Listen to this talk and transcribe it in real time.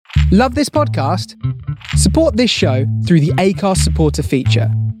Love this podcast? Support this show through the Acast supporter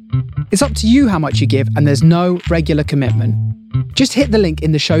feature. It's up to you how much you give, and there's no regular commitment. Just hit the link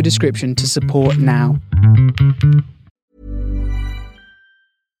in the show description to support now.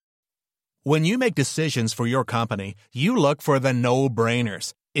 When you make decisions for your company, you look for the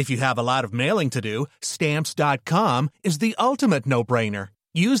no-brainers. If you have a lot of mailing to do, Stamps.com is the ultimate no-brainer.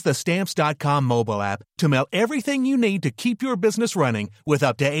 Use the Stamps.com mobile app to mail everything you need to keep your business running with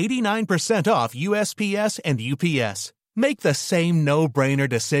up to 89% off USPS and UPS. Make the same no-brainer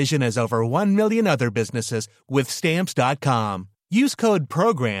decision as over 1 million other businesses with Stamps.com. Use code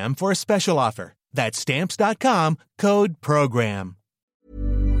PROGRAM for a special offer. That's Stamps.com, code PROGRAM.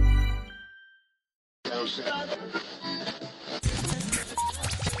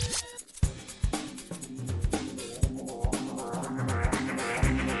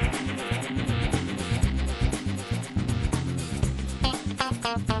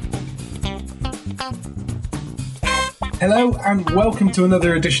 Hello and welcome to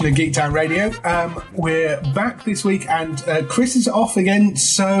another edition of Geektown Radio. We're back this week and Chris is off again,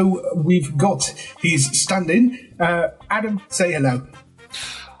 so we've got his stand-in. Adam, say hello.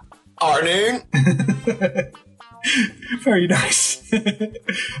 Afternoon. Very nice.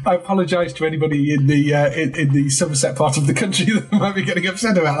 I apologise to anybody in the Somerset part of the country that might be getting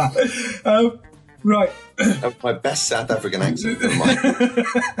upset about that. Right. My best South African accent.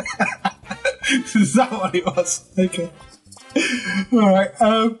 Is that what it was? Okay. All right.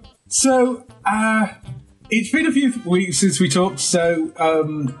 So it's been a few weeks since we talked. So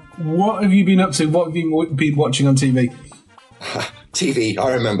what have you been up to? What have you been watching on TV? TV,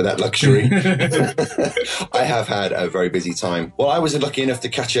 I remember that luxury. I have had a very busy time. Well, I was lucky enough to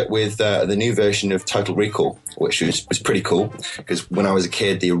catch up with the new version of Total Recall, which was pretty cool, because when I was a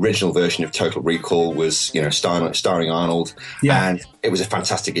kid, the original version of Total Recall was, starring Arnold, and it was a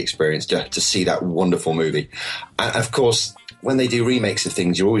fantastic experience to see that wonderful movie. And of course, when they do remakes of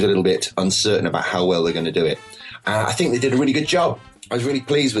things, you're always a little bit uncertain about how well they're going to do it. I think they did a really good job. I was really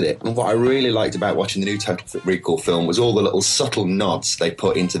pleased with it. And what I really liked about watching the new Total Recall film was all the little subtle nods they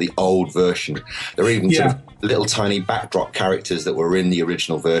put into the old version. There were even sort of little tiny backdrop characters that were in the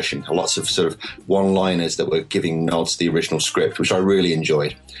original version. Lots of sort of one-liners that were giving nods to the original script, which I really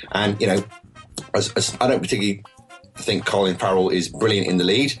enjoyed. And, as I don't particularly think Colin Farrell is brilliant in the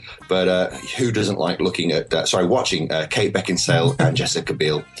lead, but who doesn't like watching Kate Beckinsale and Jessica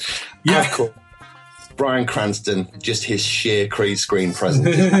Biel? Yeah. And of course, Bryan Cranston, just his sheer screen presence.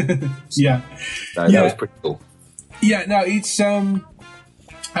 That was pretty cool. Yeah, no, it's I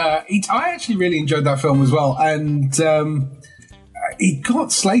actually really enjoyed that film as well, and it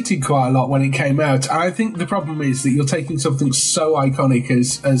got slated quite a lot when it came out. I think the problem is that you're taking something so iconic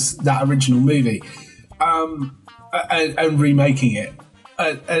as that original movie, and remaking it,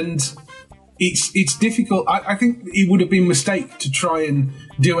 and it's difficult. I think it would have been a mistake to try and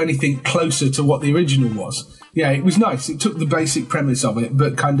do anything closer to what the original was. Yeah, it was nice. It took the basic premise of it,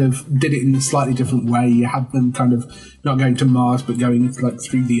 but kind of did it in a slightly different way. You had them kind of not going to Mars, but going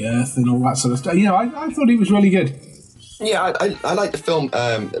through the Earth and all that sort of stuff. I thought it was really good. Yeah, I like the film.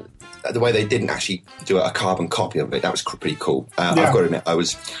 The way they didn't actually do a carbon copy of it, that was pretty cool. I've got to admit, I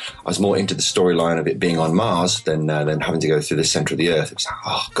was more into the storyline of it being on Mars than having to go through the centre of the Earth. It was like,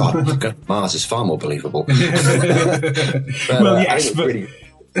 oh God, going to Mars is far more believable. Yes,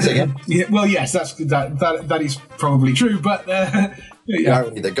 that is probably true, but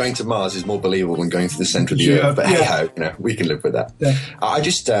that going to Mars is more believable than going through the centre of the Earth. But hey-ho, we can live with that. Yeah. I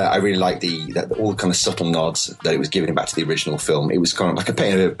really like the all kind of subtle nods that it was giving back to the original film. It was kind of like a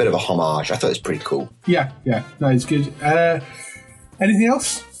bit of a homage. I thought it was pretty cool. Yeah, no, it's good. Anything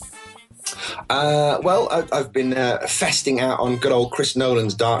else? Well, I've been festing out on good old Chris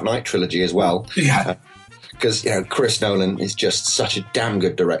Nolan's Dark Knight trilogy as well. Yeah. Because Chris Nolan is just such a damn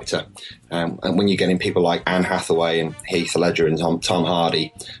good director, and when you're getting people like Anne Hathaway and Heath Ledger and Tom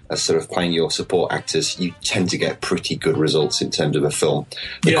Hardy as sort of playing your support actors, you tend to get pretty good results in terms of a film.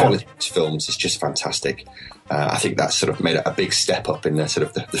 The quality of his films is just fantastic. I think that's sort of made a big step up in the sort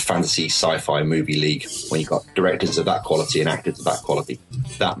of the fantasy sci-fi movie league when you've got directors of that quality and actors of that quality.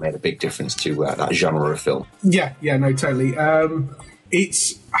 That made a big difference to that genre of film. Yeah, no, totally.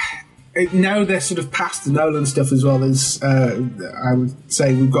 Now they're sort of past the Nolan stuff as well. There's, I would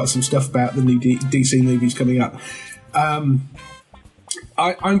say, we've got some stuff about the new DC movies coming up. I'm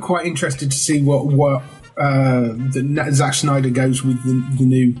quite interested to see what Zack Snyder goes with the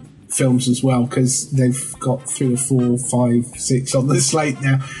new films as well, because they've got 3 or 4, 5, 6 on the slate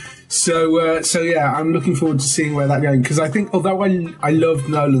now. So yeah, I'm looking forward to seeing where that's going, because I think although I love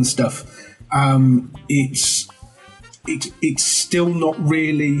Nolan stuff, it's still not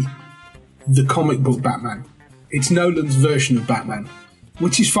really the comic book Batman. It's Nolan's version of Batman,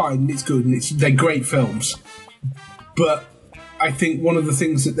 which is fine. It's good, and they're great films. But I think one of the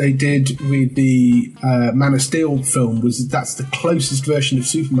things that they did with the Man of Steel film was that's the closest version of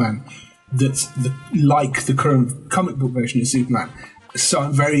Superman that's like the current comic book version of Superman. So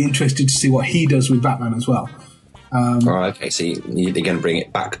I'm very interested to see what he does with Batman as well. All right, okay, so you're going to bring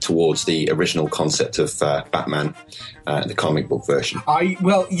it back towards the original concept of Batman, the comic book version.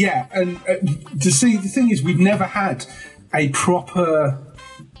 Yeah, and to see, the thing is, we've never had a proper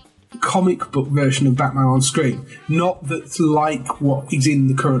comic book version of Batman on screen, not that's like what is in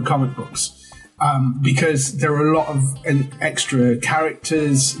the current comic books. Because there are a lot of extra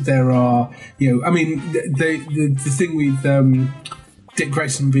characters. There are, the thing with Dick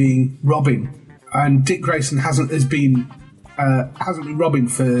Grayson being Robin, and Dick Grayson hasn't been Robin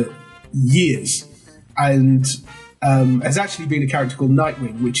for years, and has actually been a character called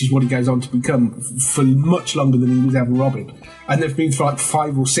Nightwing, which is what he goes on to become for much longer than he was ever Robin. And there've been for like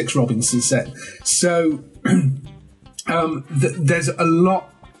 5 or 6 Robins since then. So there's a lot.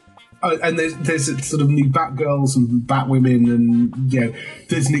 And there's sort of new Batgirls and Batwomen, and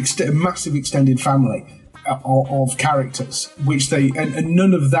there's a massive extended family of characters, which and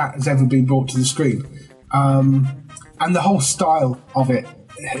none of that has ever been brought to the screen, and the whole style of it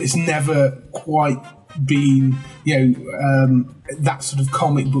has never quite been that sort of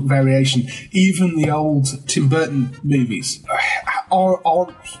comic book variation. Even the old Tim Burton movies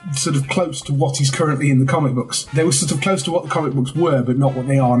aren't sort of close to what is currently in the comic books. They were sort of close to what the comic books were, but not what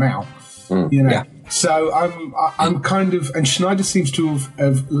they are now. Yeah. So I'm kind of, and Schneider seems to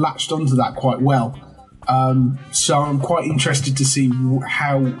have latched onto that quite well. So I'm quite interested to see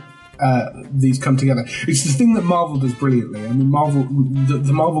how these come together. It's the thing that Marvel does brilliantly. I mean,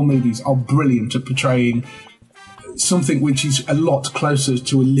 the Marvel movies are brilliant at portraying something which is a lot closer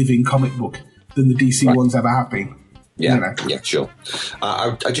to a living comic book than the DC ones ever have been. Yeah, yeah, sure.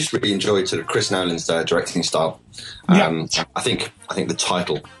 I just really enjoyed sort of Chris Nolan's directing style. I think the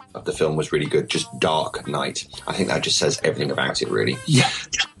title of the film was really good, just Dark Knight. I think that just says everything about it, really. Yeah.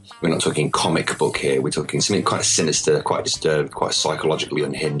 We're not talking comic book here. We're talking something quite sinister, quite disturbed, quite psychologically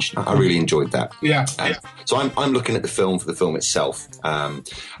unhinged. I really enjoyed that. Yeah. So I'm looking at the film for the film itself, and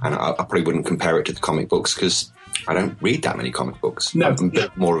I probably wouldn't compare it to the comic books because I don't read that many comic books. No. I'm a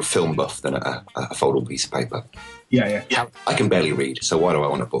bit more of a film buff than a foldable piece of paper. Yeah. I can barely read, so why do I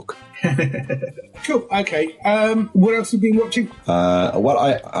want a book? Cool. Okay. What else have you been watching? Well,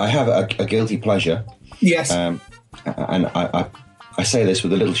 I have a guilty pleasure. Yes. And I say this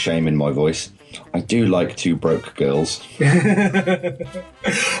with a little shame in my voice. I do like Two Broke Girls.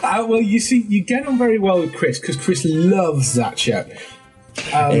 Well, you see, you get on very well with Chris because Chris loves that show.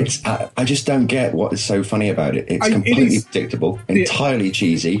 I just don't get what is so funny about it. It's completely predictable, entirely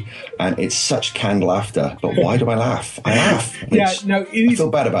cheesy, and it's such canned laughter. But why do I laugh? I laugh. I feel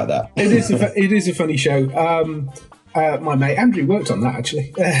bad about that. It is a funny show. My mate Andrew worked on that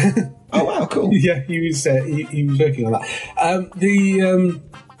actually. Oh wow, cool. Yeah, he was working on that.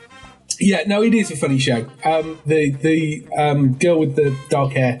 It is a funny show. The girl with the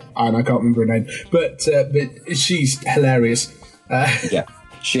dark hair, and I can't remember her name, but she's hilarious. Yeah,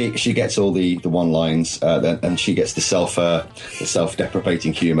 she gets all the one lines, and she gets the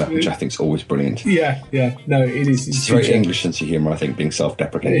self-deprecating humour, which I think is always brilliant. Yeah. No, it is. It's very English sense of humour, I think, being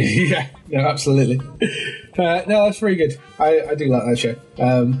self-deprecating. Yeah, no, absolutely. No, that's very good. I do like that show.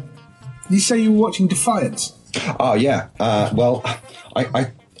 You say you were watching Defiance? Oh yeah. Well,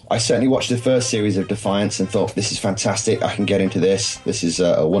 I certainly watched the first series of Defiance and thought, this is fantastic. I can get into this. This is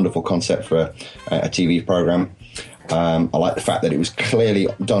a wonderful concept for a TV programme. I like the fact that it was clearly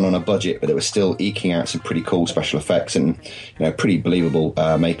done on a budget, but it was still eking out some pretty cool special effects and pretty believable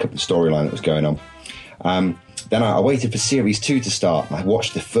makeup and storyline that was going on. Then I waited for Series 2 to start. I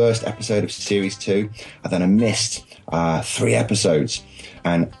watched the first episode of Series 2, and then I missed 3 episodes.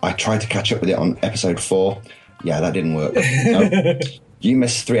 And I tried to catch up with it on episode 4. Yeah, that didn't work. You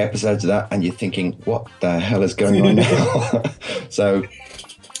missed 3 episodes of that, and you're thinking, what the hell is going on now? So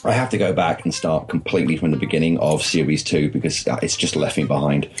I have to go back and start completely from the beginning of Series 2 because it's just left me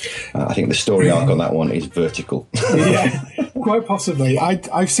behind. I think the story arc on that one is vertical. Yeah, quite possibly.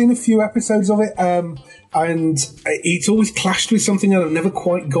 I've seen a few episodes of it, and it's always clashed with something, and I've never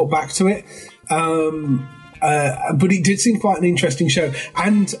quite got back to it. But it did seem quite an interesting show.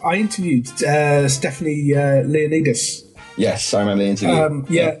 And I interviewed Stephanie Leonidas. Yes, I remember the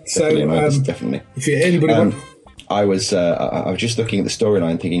interview. So definitely. if anybody wants... I was just looking at the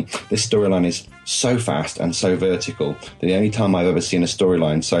storyline, thinking this storyline is so fast and so vertical that the only time I've ever seen a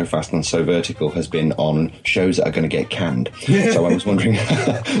storyline so fast and so vertical has been on shows that are going to get canned. So I was wondering,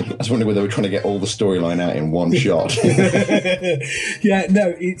 whether they were trying to get all the storyline out in one shot. Yeah,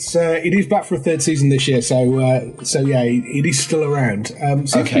 no, it is back for a third season this year. So yeah, it is still around.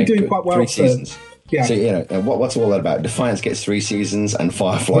 Seems to be doing quite well. 3 seasons. Yeah. So, what's all that about? Defiance gets 3 seasons and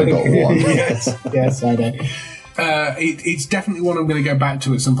Firefly got 1. yes, I know. It's definitely one I'm going to go back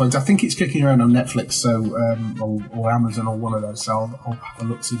to at some point. I think it's kicking around on Netflix, so or Amazon or one of those. So I'll have a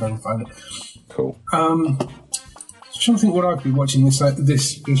look, see if I can find it. Cool. I'm trying to think what I've been watching this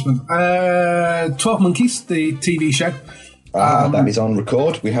month. 12 Monkeys, the TV show. That is on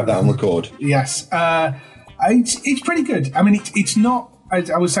record. We have that on record. Yes. It's pretty good. I mean, it's not.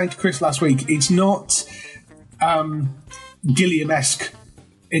 I was saying to Chris last week, it's not Gilliam-esque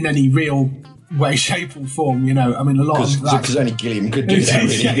in any real way, shape, or form. I mean, a lot of that because only Gilliam could do that.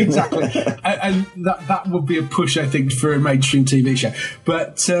 Really. Yeah, exactly, and that would be a push, I think, for a mainstream TV show.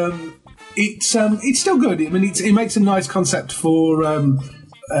 But it's still good. I mean, it makes a nice concept for a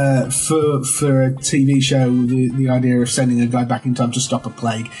TV show. The idea of sending a guy back in time to stop a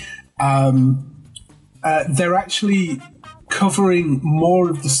plague. They're actually covering more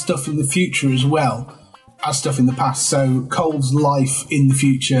of the stuff in the future as well as stuff in the past. So Cole's life in the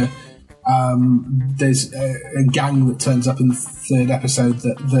future, there's a gang that turns up in the 3rd episode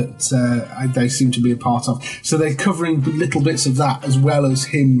that they seem to be a part of. So they're covering little bits of that as well as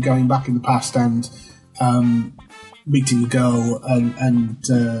him going back in the past and meeting the girl and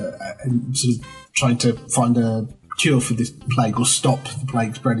sort of trying to find a cure for this plague or stop the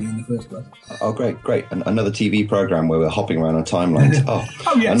plague spreading in the first place. Oh, great. And another TV program where we're hopping around on timelines. Oh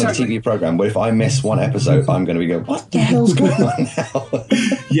yeah, another totally. TV program where if I miss one episode, I'm going to be going, what the hell's going on now?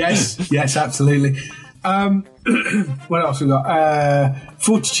 Yes, absolutely. What else we got?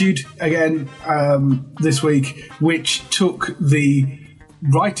 Fortitude again this week, which took the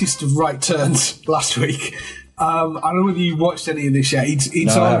rightest of right turns last week. I don't know whether you watched any of this yet. It's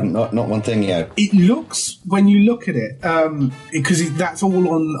no, I haven't. Not one thing yet. It looks, when you look at it, because that's all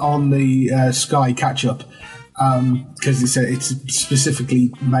on the Sky catch-up, because it's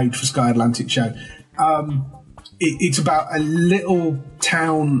specifically made for Sky Atlantic show. It's about a little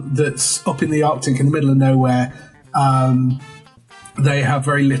town that's up in the Arctic in the middle of nowhere. They have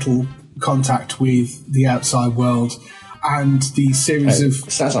very little contact with the outside world. And the series of...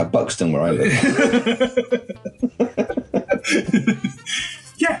 Sounds like Buxton where I live.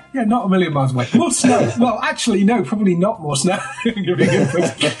 yeah, not a million miles away. More snow. Well, actually, no, probably not more snow.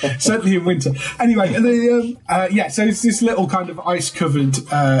 Certainly in winter. Anyway, so it's this little kind of ice-covered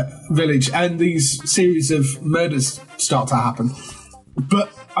village, and these series of murders start to happen.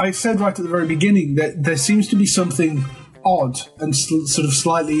 But I said right at the very beginning that there seems to be something odd and sort of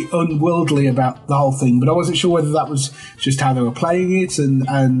slightly unworldly about the whole thing, but I wasn't sure whether that was just how they were playing it and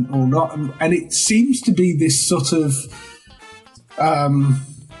or not. And it seems to be this sort of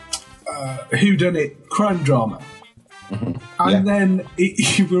whodunit crime drama. Mm-hmm. And then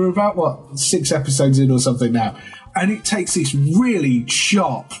we're about 6 episodes in or something now, and it takes this really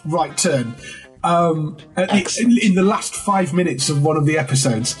sharp right turn in the last 5 minutes of one of the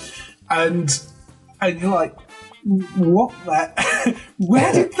episodes, and you're like, what the?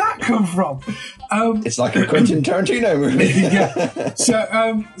 Where did that come from? It's like a Quentin Tarantino movie. Yeah.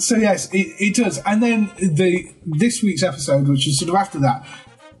 So yes, it does. And then this week's episode, which is sort of after that,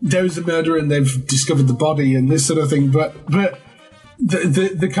 there was a murder and they've discovered the body and this sort of thing. But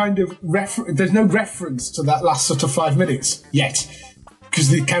the kind of there's no reference to that last sort of 5 minutes yet, because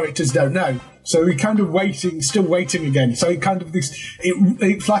the characters don't know. So we're kind of still waiting again. So it kind of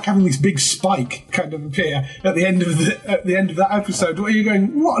it's like having this big spike kind of appear at the end of that episode, where you're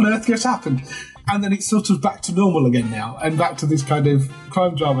going, what on earth just happened? And then it's sort of back to normal again now, and back to this kind of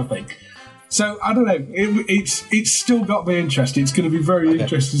crime drama thing. So I don't know. It's still got me interested. It's going to be very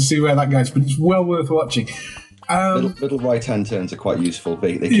interesting to see where that goes, but it's well worth watching. Little right-hand turns are quite useful.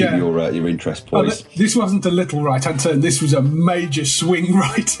 They keep your interest poised. This wasn't a little right-hand turn. This was a major swing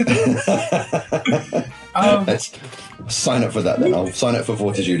right. Let's sign up for that then. I'll sign up for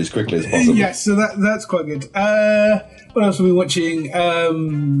Fortitude as quickly as possible. Yes, so that's quite good. What else are we watching?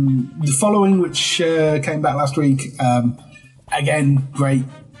 The Following, which came back last week. Again, great.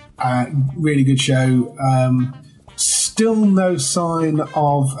 Really good show. Still no sign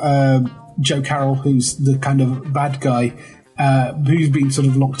of... Joe Carroll, who's the kind of bad guy, who's been sort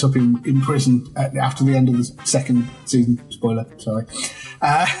of locked up in prison after the end of the 2nd season. Spoiler, sorry.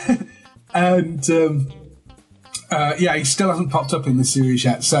 He still hasn't popped up in the series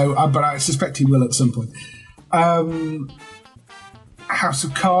yet. So, but I suspect he will at some point. House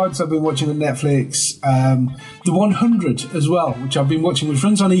of Cards I've been watching on Netflix. The 100 as well, which I've been watching, which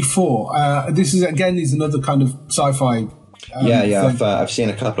runs on E4. This is another kind of sci-fi. I've seen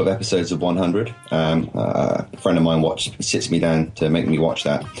a couple of episodes of 100. A friend of mine sits me down to make me watch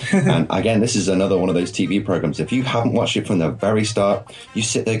that. And again, this is another one of those TV programs. If you haven't watched it from the very start, you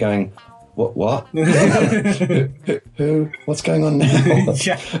sit there going, What? Who? What's going on now?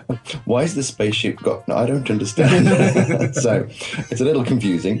 Yeah. Why is the spaceship got? No, I don't understand. So it's a little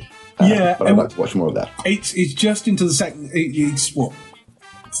confusing. But I'd like to watch more of that. It's just into the second. It's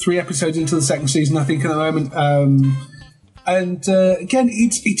 3 episodes into the second season, I think, at the moment. And again,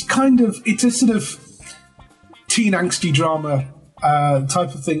 it's a sort of teen angsty drama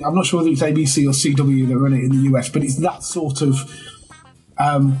type of thing. I'm not sure whether it's ABC or CW that run it in the US, but it's that sort of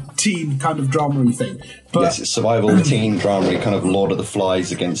teen kind of drama-y thing. But, yes, it's survival teen drama, kind of Lord of the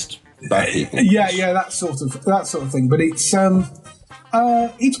Flies against bad people. Yeah, that sort of thing. But it's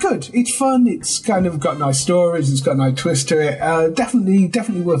good. It's fun. It's kind of got nice stories. It's got a nice twist to it.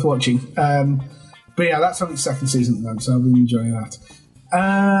 Definitely worth watching. But yeah, that's on its second season at the moment, so I've been enjoying that.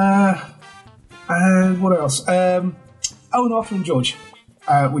 And what else? And Arthur and George,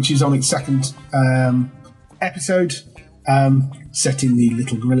 which is on its second episode. Set in the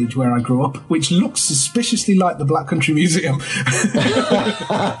little village where I grew up, which looks suspiciously like the Black Country Museum.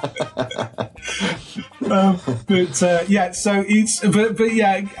 But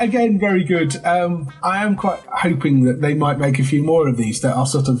yeah, again, very good. I am quite hoping that they might make a few more of these that are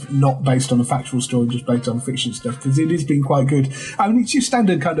sort of not based on a factual story, just based on fiction stuff, because it has been quite good. I mean, it's your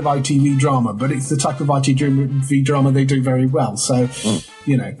standard kind of ITV drama, but it's the type of ITV drama they do very well. So, so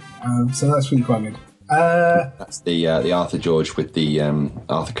that's been quite good. That's the Arthur George with the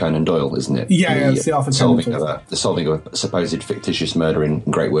Arthur Conan Doyle, isn't it? Yeah, it's the Arthur Conan Doyle. The solving of a supposed fictitious murder in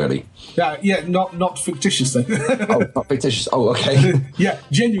Great Whirley. Yeah, not fictitious though. Oh, not fictitious. Oh, okay. Yeah,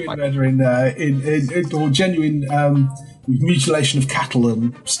 genuine murder or genuine mutilation of cattle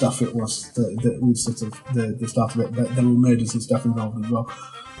and stuff. It was that was sort of the start of it, but there were murders and stuff involved as well.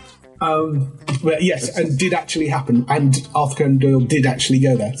 But yes, and did actually happen, and Arthur Conan Doyle did actually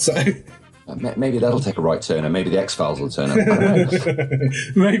go there. So. Maybe that'll take a right turn, and maybe the X-Files will turn up.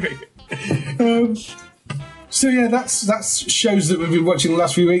 Maybe. So yeah, that's shows that we've been watching the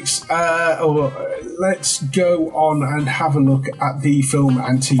last few weeks. Let's go on and have a look at the film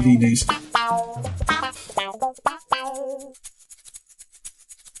and TV news.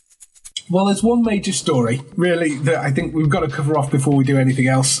 Well, there's one major story, really, that I think we've got to cover off before we do anything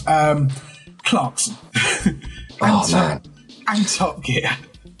else. Clarkson. Man. And Top Gear.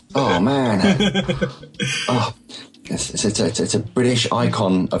 Oh, man. It's a British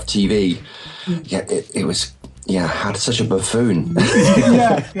icon of TV. Yeah, it was, had such a buffoon.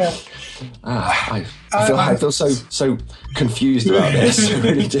 Yeah. I feel so confused about this. I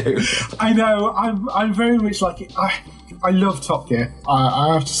really do. I know. I'm very much like it. I love Top Gear.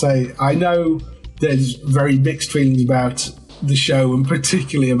 I have to say, I know there's very mixed feelings about the show and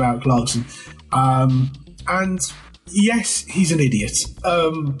particularly about Clarkson. And yes, he's an idiot.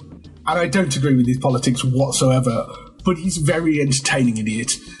 And I don't agree with his politics whatsoever, but he's a very entertaining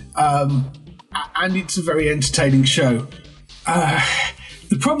idiot. And it's a very entertaining show.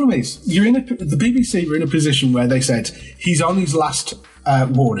 The problem is, the BBC were in a position where they said he's on his last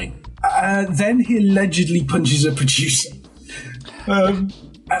warning. Then he allegedly punches a producer.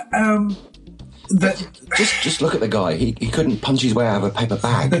 Just look at the guy. He couldn't punch his way out of a paper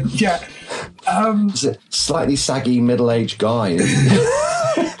bag. Yeah. He's a slightly saggy middle-aged guy.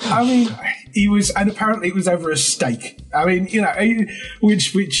 I mean, he was, and apparently it was over a steak. I mean,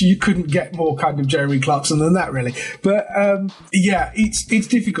 which you couldn't get more kind of Jeremy Clarkson than that, really. But it's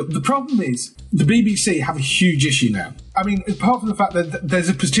difficult. The problem is the BBC have a huge issue now. I mean, apart from the fact that there's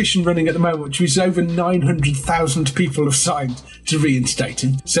a petition running at the moment, which is over 900,000 people have signed to reinstate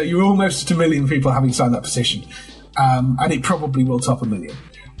him. So you're almost at 1 million people having signed that petition, and it probably will top 1 million.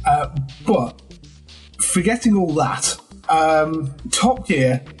 But forgetting all that. Top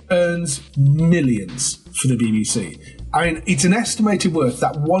Gear earns millions for the BBC. I mean, it's an estimated worth,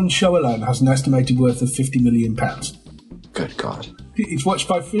 that one show alone has an estimated worth of £50 million. Good God. It's watched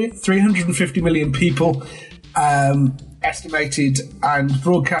by 350 million people, estimated, and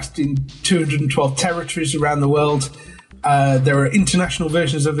broadcast in 212 territories around the world. There are international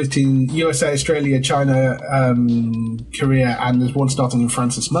versions of it in USA, Australia, China, Korea, and there's one starting in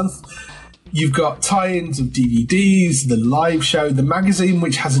France this month. You've got tie-ins of DVDs, the live show, the magazine,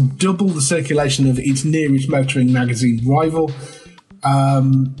 which has double the circulation of its nearest motoring magazine rival.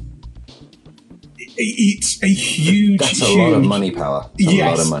 It's a huge... That's a lot of money power. Yes, a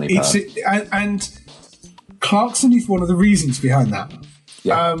lot of money power. And Clarkson is one of the reasons behind that.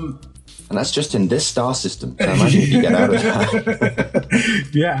 Yeah. And that's just in this star system. So imagine if you get out of that.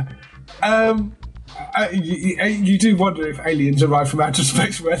 Yeah. You do wonder if aliens arrive from outer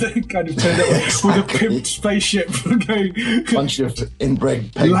space where they kind of turn up with a pimped spaceship going... Bunch of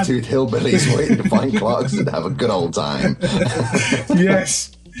inbred peg-toothed hillbillies waiting to find Clarkson and have a good old time.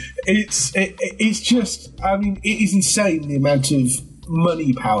 Yes. It's just... I mean, it is insane the amount of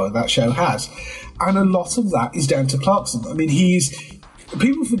money power that show has. And a lot of that is down to Clarkson. I mean,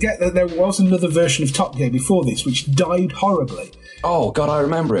 people forget that there was another version of Top Gear before this, which died horribly. Oh, God, I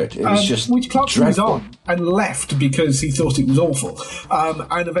remember it. It was just which Clarkson dreadful. was on and left because he thought it was awful,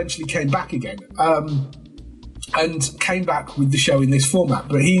 and eventually came back again, and came back with the show in this format.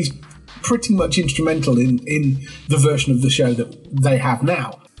 But he's pretty much instrumental in the version of the show that they have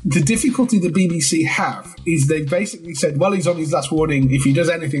now. The difficulty the BBC have is they basically said, well, he's on his last warning. If he does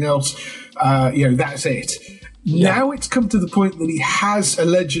anything else, that's it. Yeah. Now it's come to the point that he has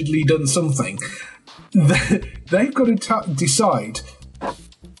allegedly done something. They've got to decide,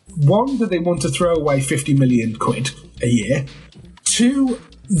 one, that they want to throw away 50 million quid a year. Two,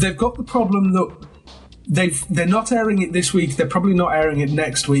 they've got the problem that they're not airing it this week. They're probably not airing it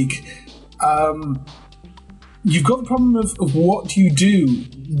next week. You've got the problem of what you do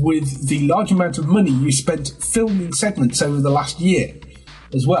with the large amount of money you spent filming segments over the last year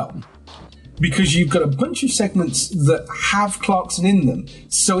as well. Because you've got a bunch of segments that have Clarkson in them.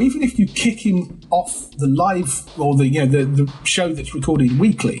 So even if you kick him off the live or the show that's recorded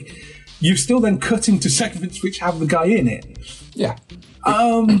weekly, you're still then cutting to segments which have the guy in it. Yeah.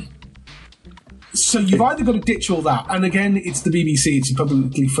 So you've either got to ditch all that, and again, it's the BBC, it's a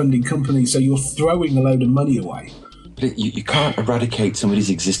publicly funding company, so you're throwing a load of money away. But you can't eradicate somebody's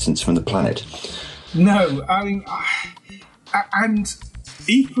existence from the planet. No, I mean, and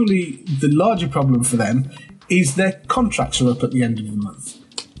equally, the larger problem for them is their contracts are up at the end of the month.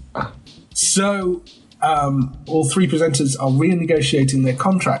 So all three presenters are renegotiating their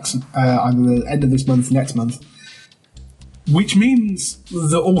contracts either the end of this month, next month, which means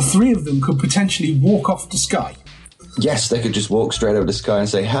that all three of them could potentially walk off to Sky. Yes, they could just walk straight over to Sky and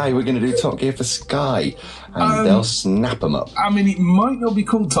say, hey, we're going to do Top Gear for Sky. And they'll snap them up. I mean, it might not be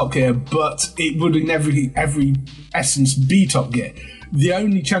called Top Gear, but it would in every essence be Top Gear. The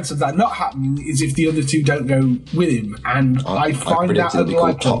only chance of that not happening is if the other two don't go with him, and I find that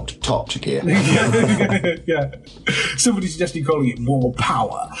unlikely. Top Gear. Yeah. Somebody suggested calling it More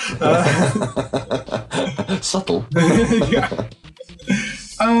Power. Subtle. Yeah.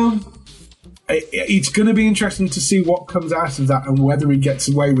 It's going to be interesting to see what comes out of that and whether he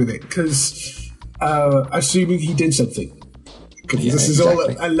gets away with it, because assuming he did something. Yeah, this is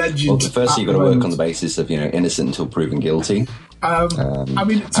exactly. all alleged. Well, firstly, you've got to work on the basis of, innocent until proven guilty. I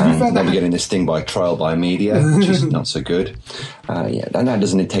mean, to be fair, maybe getting this thing by trial by media, which is not so good. And that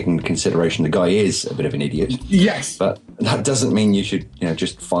doesn't take into consideration the guy is a bit of an idiot. Yes, but that doesn't mean you should,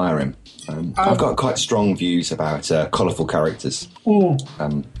 just fire him. I've got quite strong views about colourful characters.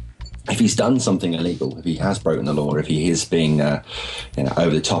 If he's done something illegal, if he has broken the law, if he is being, over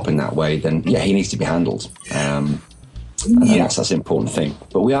the top in that way, then yeah, he needs to be handled. That's an important thing.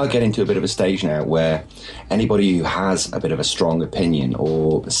 But we are getting to a bit of a stage now where anybody who has a bit of a strong opinion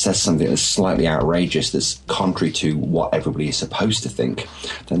or says something that's slightly outrageous, that's contrary to what everybody is supposed to think,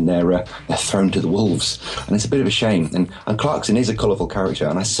 then they're thrown to the wolves. And it's a bit of a shame. And Clarkson is a colourful character,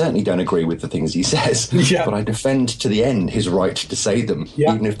 and I certainly don't agree with the things he says. Yeah. But I defend to the end his right to say them,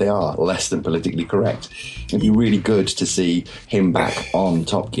 even if they are less than politically correct. It'd be really good to see him back on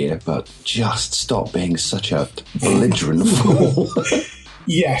Top Gear, but just stop being such a belligerent fool.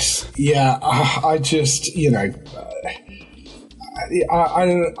 Yes, yeah. I just, I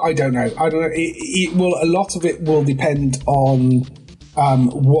don't know. It will. A lot of it will depend on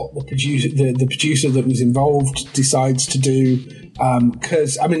what the producer that was involved decides to do.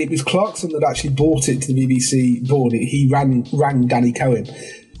 Because it was Clarkson that actually brought it to the BBC board. He rang Danny Cohen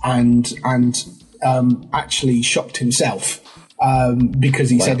and actually shocked himself. Because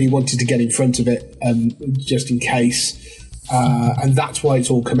he said he wanted to get in front of it just in case. And that's why it's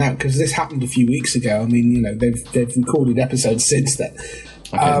all come out, because this happened a few weeks ago. I mean, they've recorded episodes since then.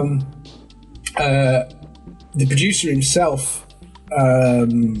 Okay. The producer himself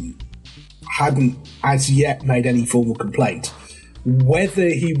hadn't as yet made any formal complaint. Whether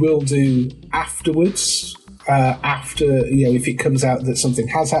he will do afterwards, after, if it comes out that something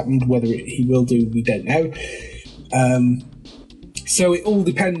has happened, whether he will do, we don't know. So it all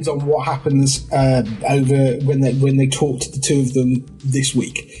depends on what happens over when they talk to the two of them this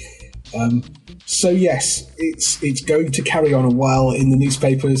week. So yes, it's going to carry on a while in the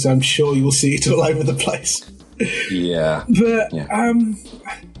newspapers. I'm sure you'll see it all over the place. Yeah. But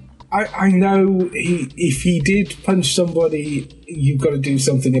I know if he did punch somebody, you've got to do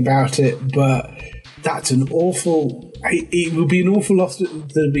something about it. But that's an awful. It would be an awful loss to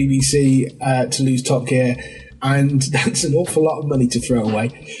the BBC to lose Top Gear. And that's an awful lot of money to throw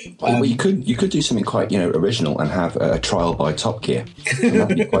away. Well, you could do something quite original and have a trial by Top Gear,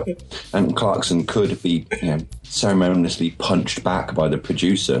 and Clarkson could be ceremoniously punched back by the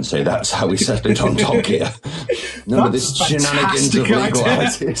producer and say that's how we settled it on Top Gear. None of this shenanigans of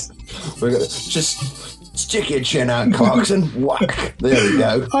legalities. We're gonna just stick your chin out, Clarkson. Whack. There we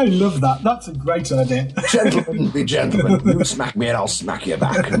go. I love that. That's a great idea. Gentlemen be gentlemen. You smack me and I'll smack you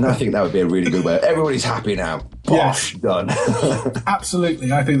back. And I think that would be a really good way. Everybody's happy now. Bosh, done.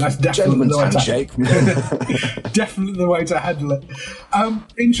 Absolutely. I think that's definitely the way handshake. Definitely the way to handle it.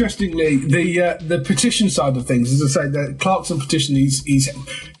 Interestingly, the petition side of things, as I say, the Clarkson petition is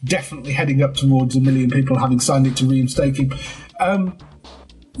definitely heading up towards 1 million people having signed it to reinstate him.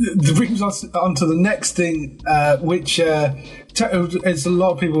 That brings us on to the next thing, which, as a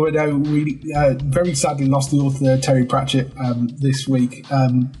lot of people would know, we very sadly lost the author Terry Pratchett this week.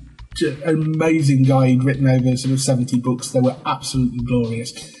 An amazing guy. He'd written over sort of 70 books. They were absolutely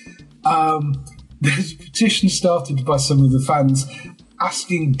glorious. There's a petition started by some of the fans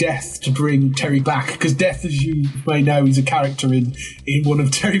asking Death to bring Terry back, because Death, as you may know, is a character in one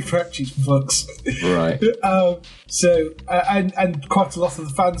of Terry Pratchett's books. Right. So and quite a lot of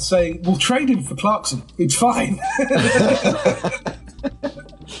the fans saying, we'll trade him for Clarkson. It's fine.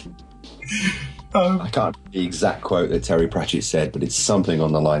 I can't remember the exact quote that Terry Pratchett said, but it's something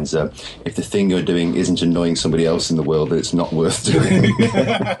on the lines of, if the thing you're doing isn't annoying somebody else in the world, then it's not worth doing.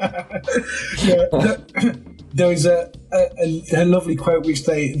 There was a lovely quote which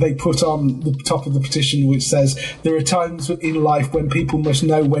they put on the top of the petition, which says, there are times in life when people must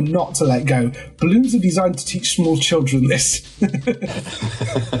know when not to let go. Balloons are designed to teach small children this. I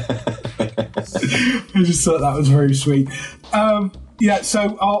just thought that was very sweet.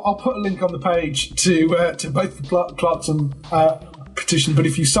 So I'll put a link on the page to both the Clarkson petition, but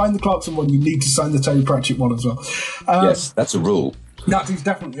if you sign the Clarkson one, you need to sign the Terry Pratchett one as well. Yes, that's a rule. That is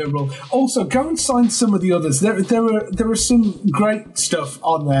definitely a rule. Also, go and sign some of the others. There are some great stuff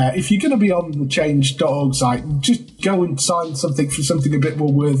on there. If you're going to be on the change.org site, just go and sign something for something a bit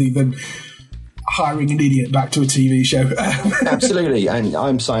more worthy than hiring an idiot back to a TV show. Absolutely, and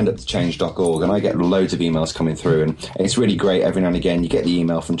I'm signed up to change.org, and I get loads of emails coming through, and it's really great. Every now and again you get the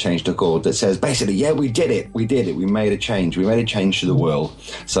email from change.org that says basically, yeah, we did it, we made a change to the world.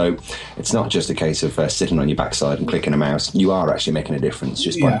 So it's not just a case of sitting on your backside and clicking a mouse. You are actually making a difference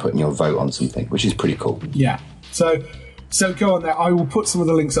just by putting your vote on something, which is pretty cool. Yeah, so go on there. I will put some of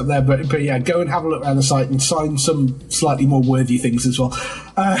the links up there, but yeah, go and have a look around the site and sign some slightly more worthy things as well.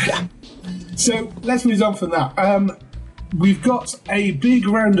 So let's move on from that. We've got a big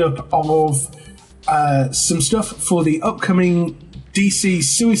roundup of some stuff for the upcoming DC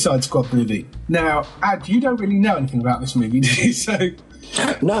Suicide Squad movie. Now, Ad, you don't really know anything about this movie, do you?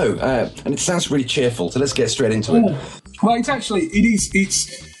 No, and it sounds really cheerful, so let's get straight into it. Well,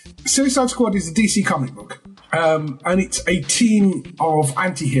 it's Suicide Squad is a DC comic book, and it's a team of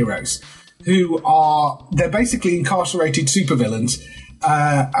anti-heroes they're basically incarcerated supervillains.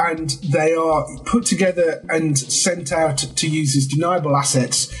 And they are put together and sent out to use as deniable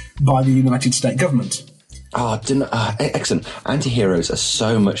assets by the United States government. Excellent. Anti-heroes are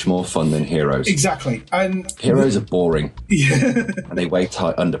so much more fun than heroes. Exactly. And heroes are boring. Yeah. And they wear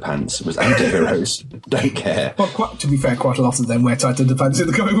tight underpants, whereas anti-heroes don't care. Well, to be fair, quite a lot of them wear tight underpants in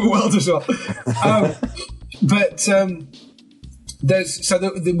the comic book world as well.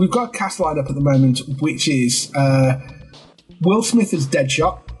 We've got a cast lineup at the moment, which is... Will Smith is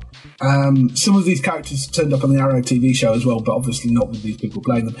Deadshot. Some of these characters turned up on the Arrow TV show as well, but obviously not with these people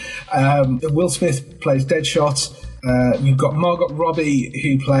playing them. Will Smith plays Deadshot. You've got Margot Robbie,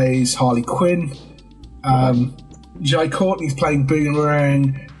 who plays Harley Quinn. Jai Courtney's playing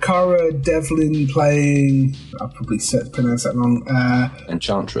Boomerang. Cara Devlin playing... I'll probably pronounce that wrong.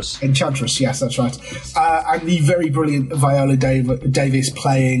 Enchantress. Enchantress, yes, that's right. And the very brilliant Viola Davis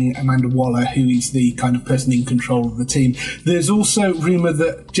playing Amanda Waller, who is the kind of person in control of the team. There's also rumour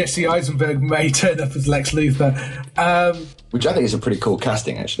that Jesse Eisenberg may turn up as Lex Luthor. Which I think is a pretty cool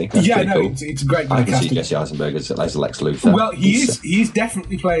casting, actually. Cool. It's a great casting. I can see Jesse Eisenberg as Lex Luthor. Well, he is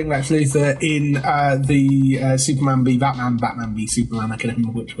definitely playing Lex Luthor in the Superman v Batman, Batman v Superman, I can't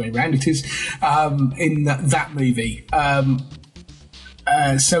remember which way around it is, in that movie.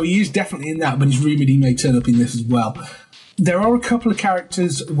 So he is definitely in that, but it's rumoured he may turn up in this as well. there are a couple of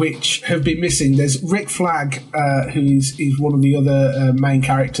characters which have been missing. There's Rick Flag, who is one of the other main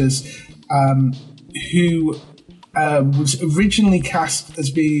characters, who was originally cast as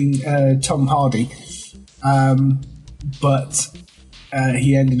being Tom Hardy, but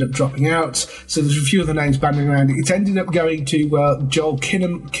he ended up dropping out. So there's a few other names banding around. It's ended up going to Joel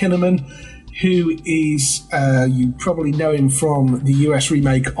Kinnaman, who is, you probably know him from the US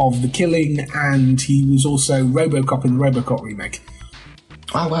remake of The Killing, and he was also RoboCop in the RoboCop remake.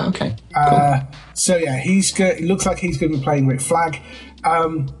 Oh, wow, okay. Cool. So yeah, it looks like he's going to be playing Rick Flag. I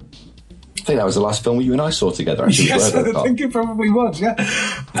think that was the last film you and I saw together, actually. Yes, I think it probably was, yeah.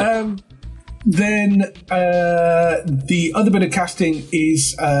 Then the other bit of casting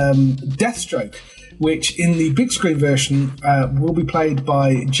is Deathstroke, which in the big screen version will be played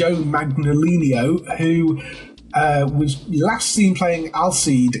by Joe Manganiello, who was last seen playing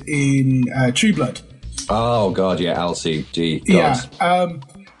Alcide in True Blood. Oh, God, yeah, Alcide. God. Yeah.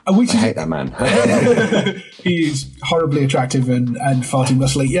 I hate that man. He is horribly attractive and far too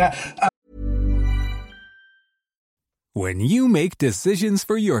muscly. Yeah. When you make decisions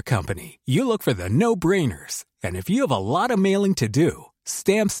for your company, you look for the no-brainers. And if you have a lot of mailing to do,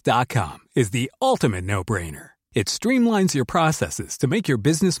 Stamps.com is the ultimate no-brainer. It streamlines your processes to make your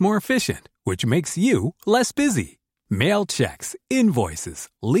business more efficient, which makes you less busy. Mail checks, invoices,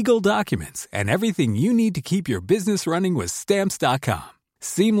 legal documents, and everything you need to keep your business running with Stamps.com.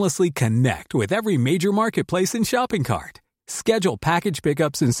 Seamlessly connect with every major marketplace and shopping cart. Schedule package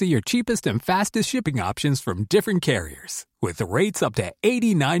pickups and see your cheapest and fastest shipping options from different carriers, with rates up to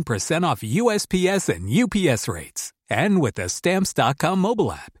 89% off USPS and UPS rates. And with the Stamps.com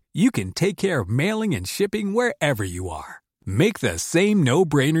mobile app, you can take care of mailing and shipping wherever you are. Make the same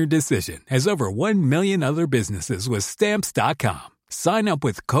no-brainer decision as over 1 million other businesses with Stamps.com. Sign up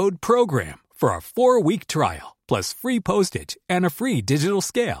with code PROGRAM for a 4-week trial, plus free postage and a free digital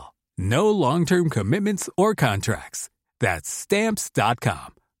scale. No long-term commitments or contracts. That's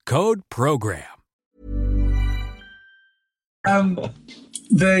Stamps.com. Code PROGRAM.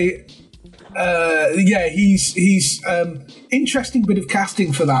 He's interesting bit of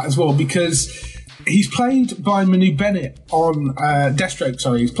casting for that as well, because he's played by Manu Bennett on Deathstroke.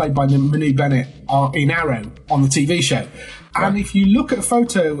 Sorry, he's played by Manu Bennett in Arrow on the TV show. And if you look at a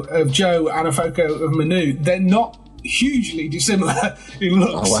photo of Joe and a photo of Manu, they're not hugely dissimilar in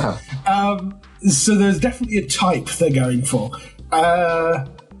looks. Oh, wow. So there's definitely a type they're going for.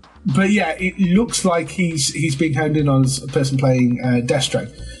 But yeah, it looks like he's being honed in on as a person playing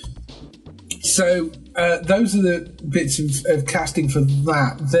Deathstroke. So those are the bits of casting for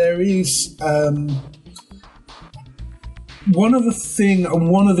that. There is one other thing and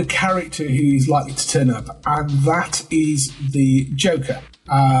one other character who is likely to turn up, and that is the Joker.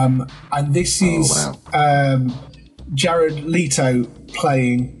 And this is Jared Leto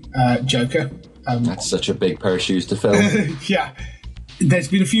playing Joker. That's such a big pair of shoes to fill. Yeah. There's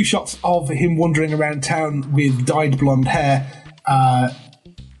been a few shots of him wandering around town with dyed blonde hair.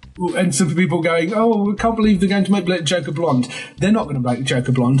 And some people going, oh, I can't believe they're going to make Joker blonde. They're not going to make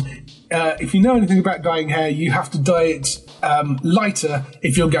Joker blonde. If you know anything about dyeing hair, you have to dye it lighter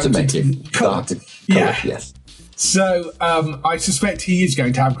if you're going to colour. Yeah. Yes. So I suspect he is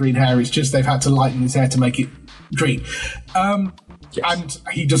going to have green hair. It's just they've had to lighten his hair to make it green. Yes. And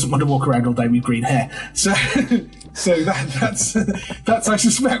he doesn't want to walk around all day with green hair. So that's I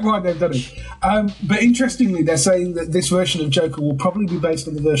suspect why they've done it. But interestingly, they're saying that this version of Joker will probably be based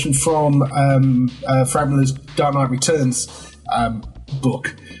on the version from Frank Miller's Dark Knight Returns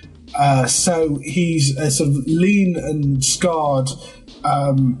book. So he's sort of lean and scarred,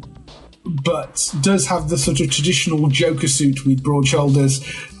 but does have the sort of traditional Joker suit with broad shoulders.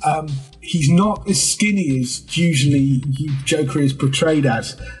 He's not as skinny as usually Joker is portrayed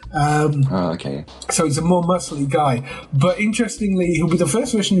as. Okay. So he's a more muscly guy. But interestingly, he'll be the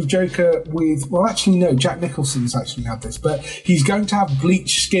first version of Joker with... Well, actually, no, Jack Nicholson's actually had this. But he's going to have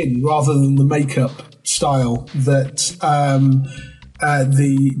bleached skin rather than the makeup style that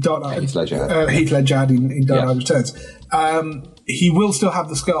the Dark Knight... Heath Ledger had in Dark Knight Returns. He will still have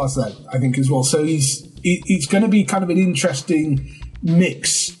the scars, though, I think, as well. So he's going to be kind of an interesting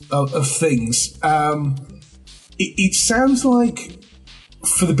mix of things. It sounds like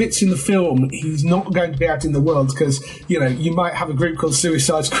for the bits in the film he's not going to be out in the world, because you might have a group called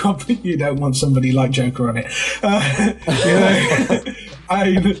Suicide Squad, but you don't want somebody like Joker on it.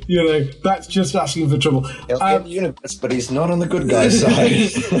 That's just asking for trouble. He'll get the universe, but he's not on the good guy's side.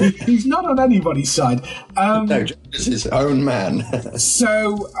 He's not on anybody's side. No, just his own man.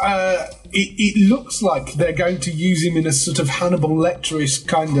 So it looks like they're going to use him in a sort of Hannibal Lecter-esque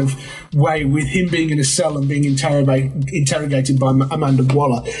kind of way, with him being in a cell and being interrogated by Amanda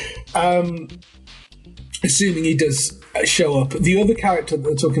Waller. Assuming he does show up. The other character that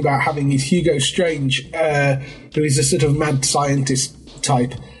they're talking about having is Hugo Strange, who is a sort of mad scientist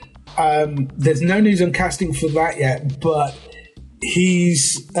type. There's no news on casting for that yet, but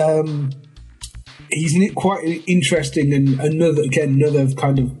he's quite interesting and another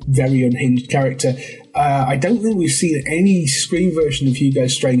kind of very unhinged character. I don't think we've seen any screen version of Hugo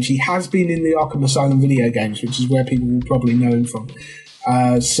Strange. He has been in the Arkham Asylum video games, which is where people will probably know him from.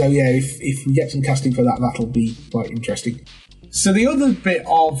 So yeah, if we get some casting for that, that'll be quite interesting. So the other bit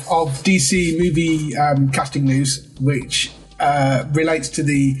of DC movie casting news, which relates to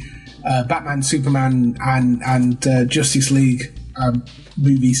the Batman, Superman, and Justice League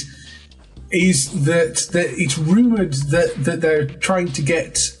movies, is that it's rumoured that they're trying to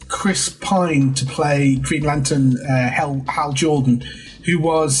get Chris Pine to play Green Lantern Hal Jordan, who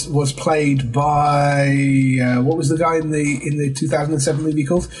was played by what was the guy in the 2007 movie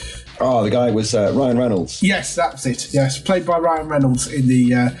called? Oh, the guy was Ryan Reynolds. Yes, that's it. Yes, played by Ryan Reynolds in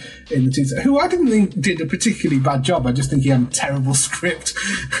the 2000, who I didn't think did a particularly bad job. I just think he had a terrible script.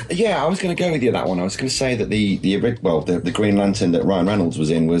 Yeah, I was going to go with you that one. I was going to say that the Green Lantern that Ryan Reynolds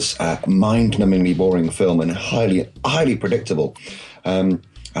was in was a mind-numbingly boring film and highly predictable.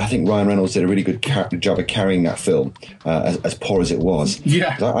 I think Ryan Reynolds did a really good job of carrying that film, as poor as it was.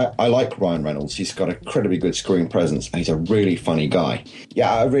 Yeah. I like Ryan Reynolds. He's got a incredibly good screen presence, and he's a really funny guy.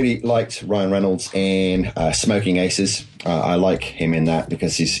 Yeah, I really liked Ryan Reynolds in Smoking Aces. I like him in that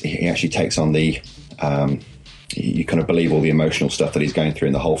because he actually takes on the... you kind of believe all the emotional stuff that he's going through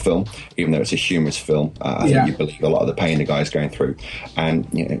in the whole film, even though it's a humorous film. I think you believe a lot of the pain the guy's going through. And,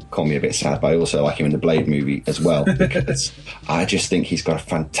 call me a bit sad, but I also like him in the Blade movie as well, because I just think he's got a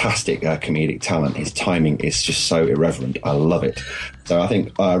fantastic comedic talent. His timing is just so irreverent. I love it. So I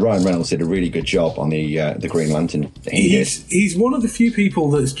think Ryan Reynolds did a really good job on the Green Lantern. He's one of the few people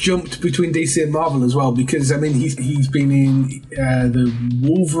that's jumped between DC and Marvel as well, because, I mean, he's been in the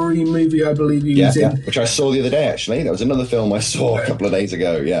Wolverine movie, I believe he was in. Which I saw the other day, actually. That was another film I saw a couple of days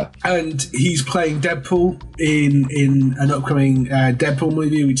ago, yeah. And he's playing Deadpool in an upcoming Deadpool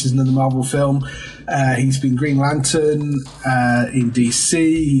movie, which is another Marvel film. He's been Green Lantern in DC.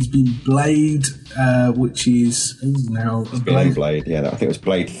 He's been Blade, which is now Blade. Yeah, I think it was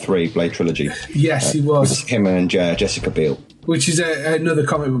Blade 3, Blade trilogy. Yes, he was. It was him and Jessica Biel, which is another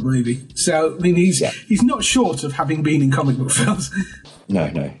comic book movie. So I mean, he's not short of having been in comic book films. No.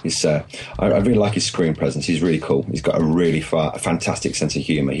 He's I really like his screen presence. He's really cool. He's got a really fantastic sense of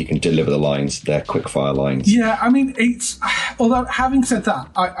humour. He can deliver the lines. They're quick fire lines. Yeah, I mean, although having said that,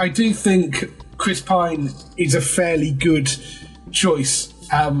 I do think Chris Pine is a fairly good choice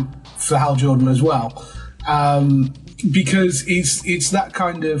for Hal Jordan as well, because it's that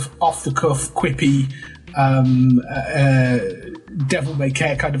kind of off the cuff, quippy, devil may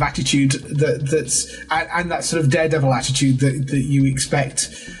care kind of attitude that's and that sort of daredevil attitude that you expect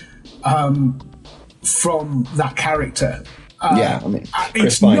from that character. I mean,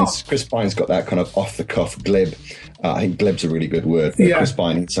 Chris Pine's got that kind of off the cuff glib. I think glib's a really good word. Chris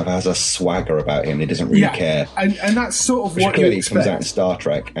Pine sort of has a swagger about him. He doesn't really care, and that's sort of what you expect. Comes out in Star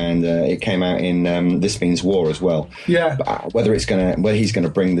Trek, and it came out in This Means War as well. Yeah, but whether he's going to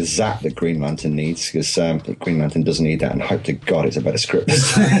bring the zap that Green Lantern needs, because Green Lantern doesn't need that, and hope to God it's a better script.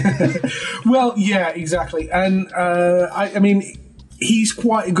 Well, yeah, exactly, and I mean, he's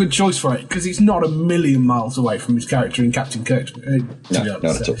quite a good choice for it, because it's not a million miles away from his character in Captain Kirk. Not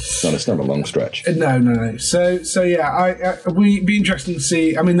at all. It's not a long stretch. No. So yeah, we'd be interesting to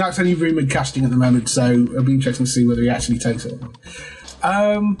see. I mean, that's only rumoured casting at the moment, so it'll be interesting to see whether he actually takes it.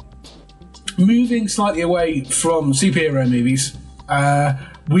 Moving slightly away from superhero movies,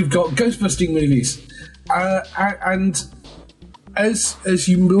 we've got Ghostbusting movies, and as a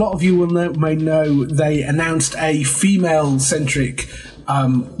lot of you may know, they announced a female-centric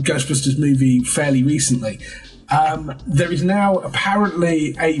Ghostbusters movie fairly recently. There is now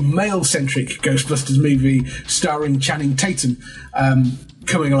apparently a male-centric Ghostbusters movie starring Channing Tatum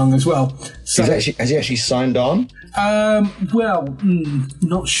coming along as well. So, has he actually signed on? Not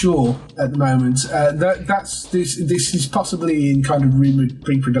sure at the moment. This is possibly in kind of rumoured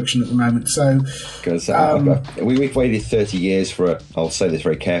pre-production at the moment. So, because we've waited 30 years for I'll say this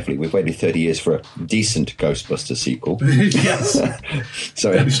very carefully. We've waited 30 years for a decent Ghostbusters sequel. Yes,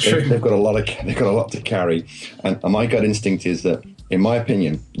 so they've got a lot to carry. And my gut instinct is that in my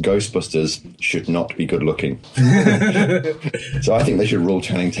opinion, Ghostbusters should not be good looking. So I think they should rule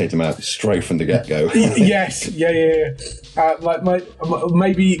Channing Tatum out straight from the get-go. Yes, yeah.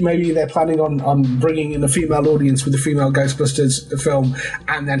 Maybe they're planning on bringing in a female audience with the female Ghostbusters film,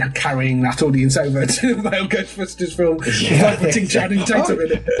 and then carrying that audience over to the male Ghostbusters film by putting Channing Tatum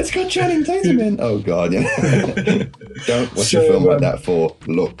in it. It's got Channing Tatum in. Oh God, yeah. Don't watch a film like that for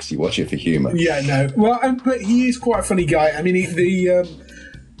looks. You watch it for humour. Yeah, no. Well, but he is quite a funny guy. I mean, the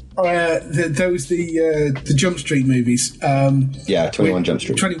Jump Street movies. 21 Jump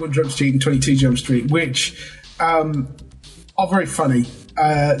Street. 21 Jump Street and 22 Jump Street, which are very funny.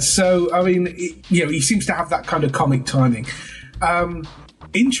 So, I mean, he seems to have that kind of comic timing.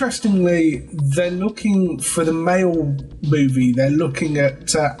 Interestingly, they're looking for the male movie. They're looking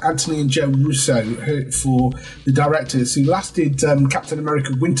at Anthony and Joe Russo for the directors, who last did Captain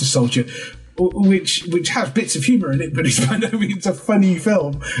America: Winter Soldier, which has bits of humour in it, but it's by no means a funny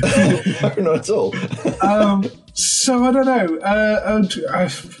film. No, not at all. So I don't know.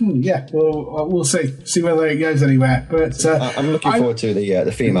 We'll see whether it goes anywhere. But I'm looking forward to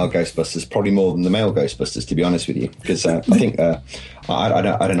the female Ghostbusters probably more than the male Ghostbusters, to be honest with you, because I think I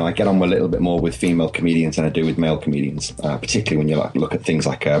don't know. I get on a little bit more with female comedians than I do with male comedians, particularly when you look at things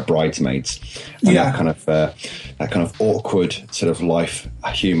like Bridesmaids and that kind of awkward sort of life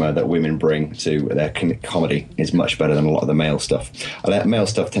humour that women bring to their comedy is much better than a lot of the male stuff. Male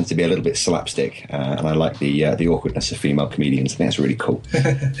stuff tends to be a little bit slapstick, and I like the awkwardness of female comedians. I think that's really cool.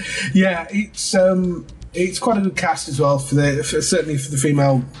 Yeah, it's quite a good cast as well certainly for the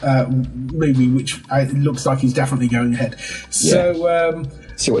female movie, which it looks like he's definitely going ahead. So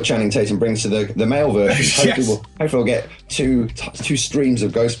see what Channing Tatum brings to the male version. Hopefully we'll get two streams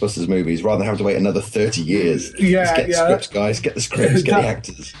of Ghostbusters movies rather than have to wait another 30 years. Let's get the scripts, guys. Get the scripts. Get the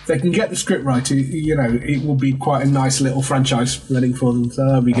actors. They can get the script right. It will be quite a nice little franchise running for them. So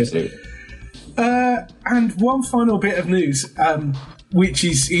that'll be good. Absolutely. And one final bit of news, which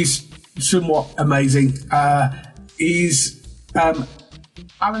is somewhat amazing, is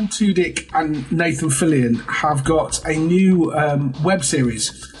Alan Tudyk and Nathan Fillion have got a new web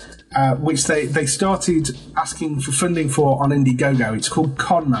series, which they started asking for funding for on Indiegogo. It's called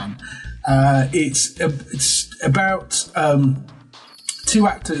Conman. It's about two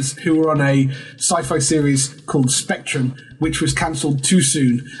actors who were on a sci-fi series called Spectrum, which was cancelled too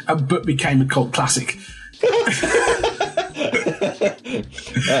soon, but became a cult classic.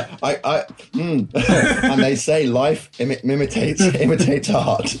 And they say life imitates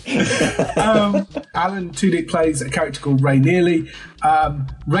art. Alan Tudyk plays a character called Ray Neely.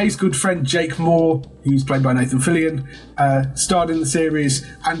 Ray's good friend Jake Moore, who's played by Nathan Fillion, starred in the series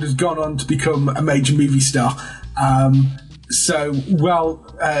and has gone on to become a major movie star.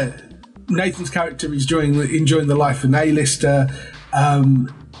 Nathan's character is enjoying the life of an A-lister.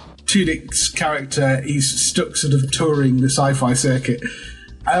 Tudyk's character is stuck sort of touring the sci-fi circuit.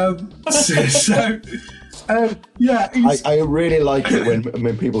 I really like it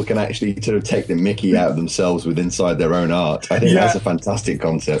when people can actually sort of take the mickey out of themselves inside their own art. I think that's a fantastic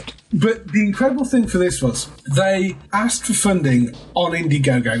concept. But the incredible thing for this was they asked for funding on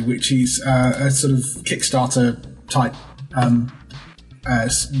Indiegogo, which is a sort of Kickstarter type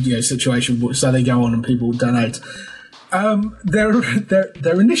situation. So they go on and people donate.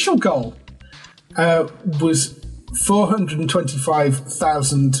 Their initial goal was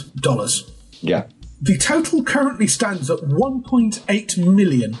 $425,000. Yeah. The total currently stands at $1.8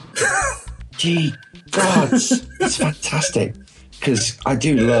 million. Gee, gods, that's fantastic. Because I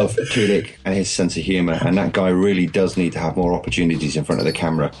do love Tudyk and his sense of humour, and that guy really does need to have more opportunities in front of the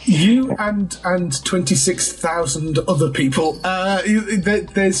camera. You and 26,000 other people. They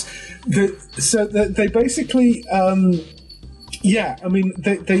basically.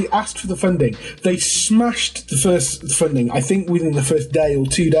 They asked for the funding. They smashed the first funding, I think, within the first day or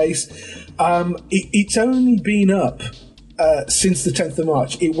 2 days. It's only been up since the 10th of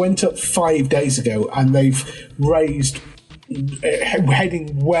March. It went up 5 days ago, and they've raised,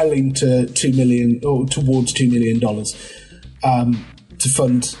 heading well into $2 million or towards $2 million to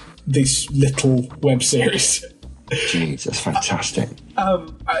fund this little web series. Jeez, that's fantastic.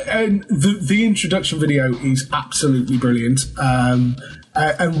 And the introduction video is absolutely brilliant, and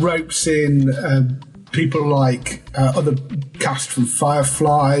ropes in people like other cast from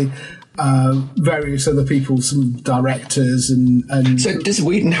Firefly, various other people, some directors, and so does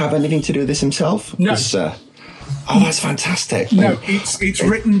Whedon have anything to do with this himself? No. That's fantastic. No, it's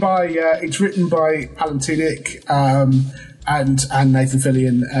written by Alan Tudyk. And Nathan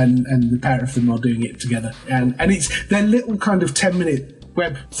Fillion and the pair of them are doing it together, and it's their little kind of 10-minute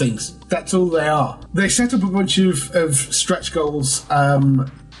web things. That's all they are. They set up a bunch of stretch goals,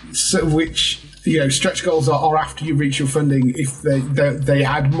 which, you know, stretch goals are after you reach your funding. If they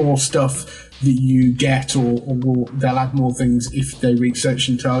add more stuff that you get, or they'll add more things if they reach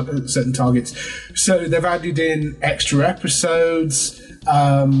certain targets. So they've added in extra episodes. They've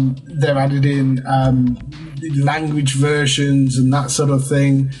added in language versions and that sort of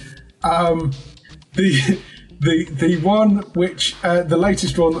thing. The one which the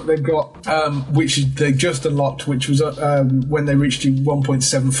latest one that they've got, which they just unlocked, which was when they reached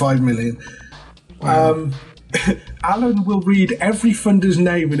 1.75 million. Wow. Alan will read every funder's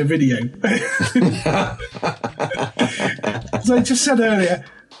name in a video. As I just said earlier,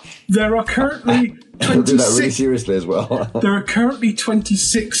 there are currently 26... He'll do that really seriously as well. There are currently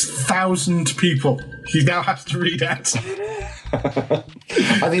 26,000 people he now has to read out. I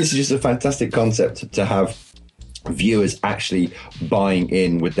think this is just a fantastic concept to have viewers actually buying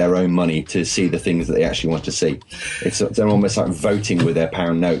in with their own money to see the things that they actually want to see. They're almost like voting with their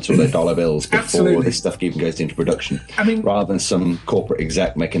pound notes or their dollar bills before this stuff even goes into production. I mean, rather than some corporate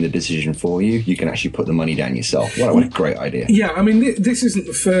exec making the decision for you, you can actually put the money down yourself. What a great idea. Yeah, I mean, this isn't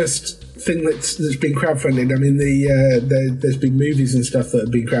the first thing that's been crowdfunded. I mean, there's been movies and stuff that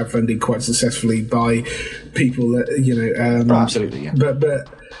have been crowdfunded quite successfully by people that, you know... absolutely, yeah. But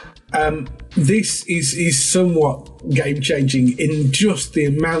this is somewhat game-changing in just the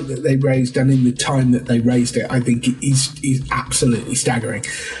amount that they raised and in the time that they raised it. I think it is absolutely staggering.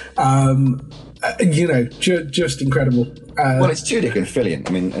 You know, just incredible. Well, it's Tudyk and Fillion.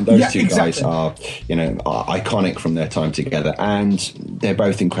 I mean, and those two guys are, you know, iconic from their time together, and they're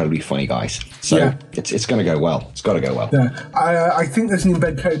both incredibly funny guys. So it's going to go well. It's got to go well. Yeah. I think there's an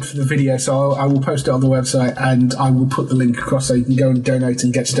embed code for the video, so I will post it on the website, and I will put the link across so you can go and donate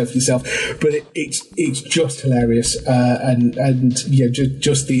and get stuff yourself. But it's just hilarious, and yeah,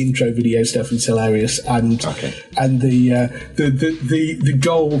 just the intro video stuff is hilarious, and the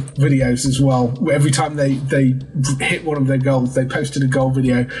goal videos as well. Every time they hit one of their goals, they posted a goal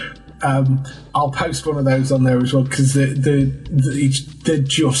video. I'll post one of those on there as well because they're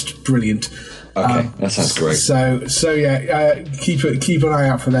just brilliant. Okay, that sounds great. So yeah, keep an eye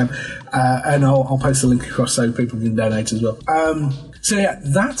out for them, and I'll post the link across so people can donate as well. So yeah,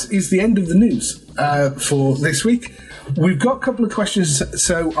 that is the end of the news for this week. We've got a couple of questions,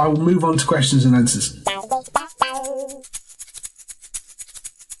 so I will move on to questions and answers.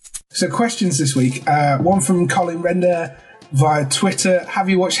 So questions this week. One from Colin Render via Twitter. Have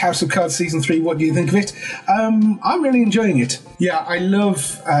you watched House of Cards Season 3? What do you think of it? I'm really enjoying it. Yeah, I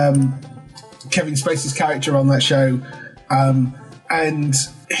love Kevin Spacey's character on that show. And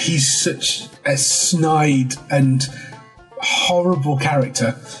he's such a snide and horrible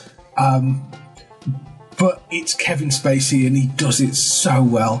character. But it's Kevin Spacey and he does it so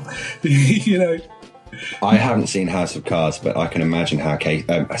well. You know? I haven't seen House of Cards, but I can imagine how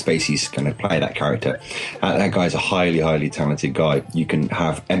Spacey's going to play that character. That guy's a highly, highly talented guy. You can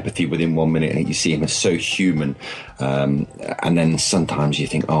have empathy within 1 minute and you see him as so human. And then sometimes you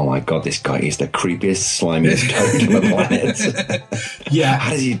think, oh my God, this guy is the creepiest, slimiest character on the planet. Yeah.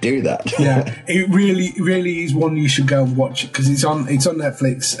 How does he do that? Yeah, it really is one you should go and watch because it's on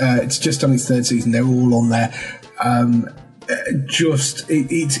Netflix. It's just on its third season. They're all on there.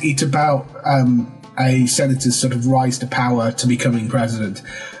 It's about a senator's sort of rise to power to becoming president,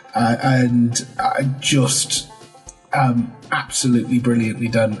 and just absolutely brilliantly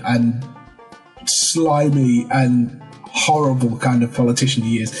done, and slimy and horrible kind of politician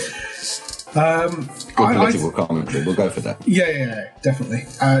he is. Good political commentary. We'll go for that. Yeah, definitely.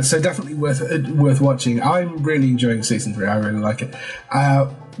 So definitely worth watching. I'm really enjoying season 3. I really like it.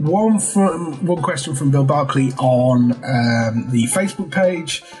 One question from Bill Barkley on the Facebook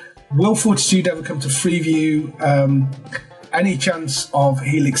page. Will Fortitude ever come to Freeview? Any chance of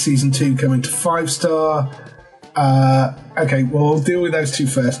Helix Season 2 coming to 5-star? Okay, well, we'll deal with those two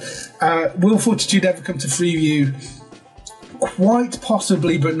first. Will Fortitude ever come to Freeview? Quite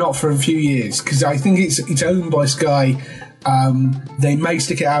possibly, but not for a few years, because I think it's owned by Sky. They may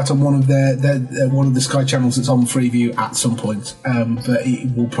stick it out on one of the Sky channels that's on Freeview at some point, but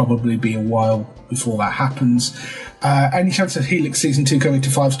it will probably be a while before that happens. Any chance of Helix Season 2 coming to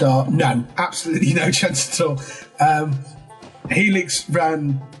 5-star? No, absolutely no chance at all. Helix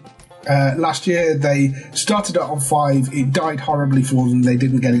ran last year. They started out on 5. It died horribly for them. They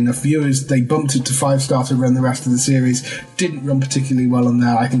didn't get enough viewers. They bumped it to 5-star to run the rest of the series. Didn't run particularly well on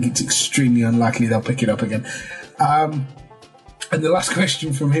there. I think it's extremely unlikely they'll pick it up again. And the last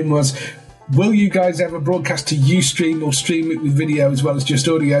question from him was, will you guys ever broadcast to Ustream or stream it with video as well as just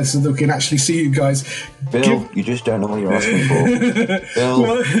audio so that we can actually see you guys? Bill, you just don't know what you're asking for.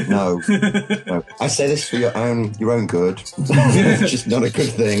 Bill, no. I say this for your own good. It's just not a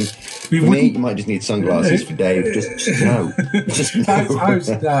good thing. For me, you might just need sunglasses. For Dave, just no. Just no.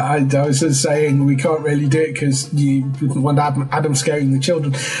 I was just saying we can't really do it because you wouldn't want Adam scaring the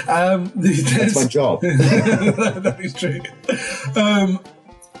children. That's my job. That is true.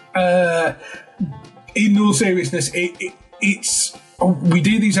 In all seriousness, it's we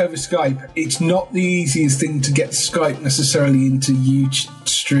do these over Skype. It's not the easiest thing to get Skype necessarily into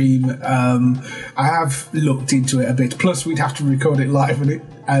Ustream. I have looked into it a bit. Plus, we'd have to record it live,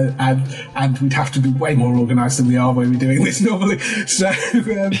 and we'd have to be way more organised than we are when we're doing this normally. So,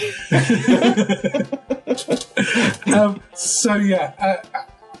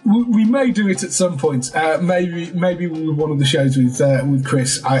 we may do it at some point. Maybe with one of the shows with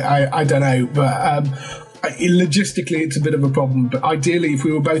Chris. I don't know, but logistically it's a bit of a problem. But ideally, if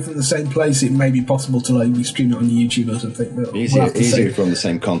we were both in the same place, it may be possible to we stream it on YouTube or something. But easier if we're on the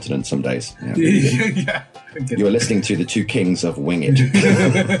same continent some days. Yeah. Yeah. You are listening to the two kings of Wing It.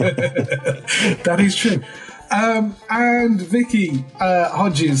 That is true. And Vicky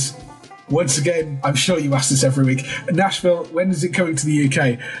Hodges. Once again, I'm sure you ask this every week. Nashville, when is it coming to the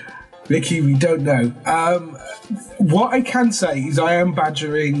UK? Vicky, we don't know. What I can say is I am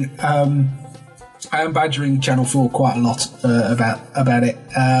badgering Channel 4 quite a lot about it.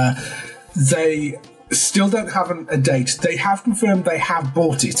 They still don't have a date. They have confirmed they have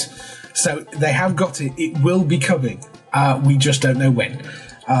bought it, so they have got it. It will be coming. We just don't know when.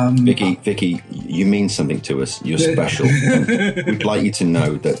 Vicky, you mean something to us. You're special. We'd like you to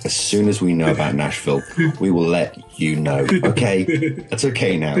know that as soon as we know about Nashville, we will let you know. Okay? That's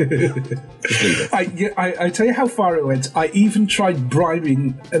okay now. Just leave it. I tell you how far it went. I even tried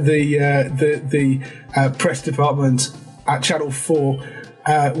bribing the press department at Channel 4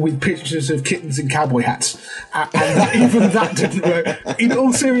 with pictures of kittens in cowboy hats. And even that didn't work. In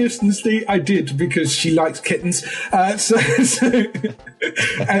all seriousness, I did, because she likes kittens. And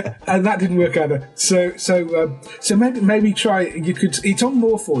that didn't work either. So maybe try. You could. It's on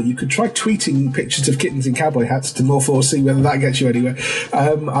More4. You could try tweeting pictures of kittens in cowboy hats to More4, see whether that gets you anywhere.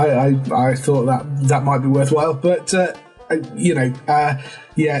 I thought that might be worthwhile, but they're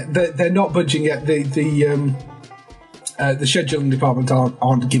not budging yet. The scheduling department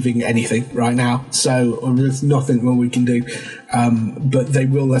aren't giving anything right now, so there's nothing more we can do. But they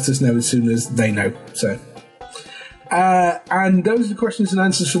will let us know as soon as they know. So, and those are the questions and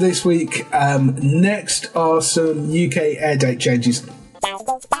answers for this week. Next are some UK air date changes.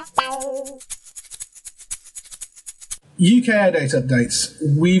 UK air date updates.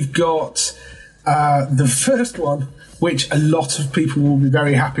 We've got the first one, which a lot of people will be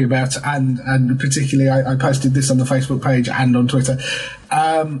very happy about, and particularly I posted this on the Facebook page and on Twitter.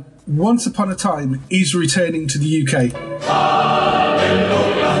 Once Upon a Time is returning to the UK.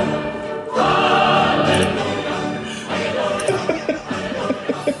 Hallelujah.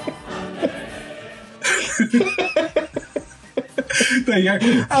 There you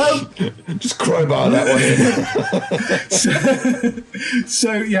go. Just crowbar that one in.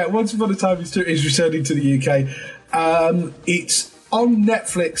 So yeah, Once Upon a Time is returning to the UK. It's on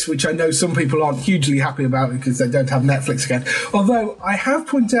Netflix, which I know some people aren't hugely happy about because they don't have Netflix again. Although I have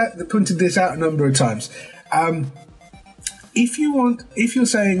pointed this out a number of times. If you're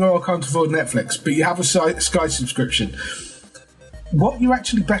saying, I can't afford Netflix, but you have a Sky subscription, what you're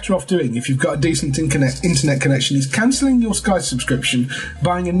actually better off doing if you've got a decent internet connection is cancelling your Sky subscription,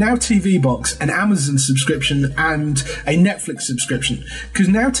 buying a Now TV box, an Amazon subscription, and a Netflix subscription. Because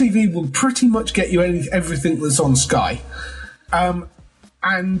Now TV will pretty much get you everything that's on Sky.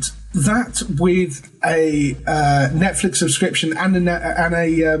 And that with a Netflix subscription and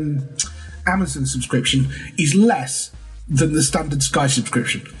a Amazon subscription is less than the standard Sky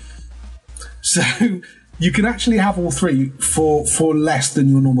subscription. So you can actually have all three for less than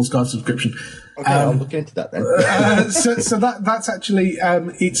your normal Sky subscription. Okay, I'll look into that then. So that's actually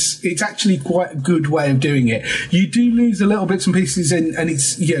it's actually quite a good way of doing it. You do lose a little bits and pieces in, and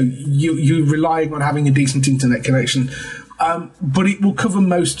it's you're relying on having a decent internet connection, but it will cover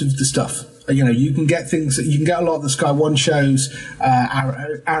most of the stuff. You can get things. You can get a lot of the Sky One shows,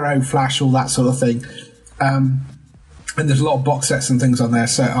 Arrow, Flash, all that sort of thing. And there's a lot of box sets and things on there,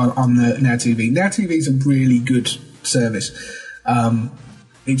 so on the Now TV. Now TV is a really good service.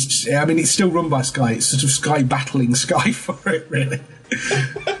 It's still run by Sky. It's sort of Sky battling Sky for it, really.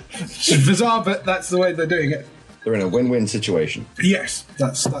 It's bizarre, but that's the way they're doing it. They're in a win-win situation. Yes,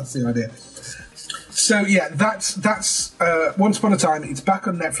 that's the idea. So yeah, that's Once Upon a Time. It's back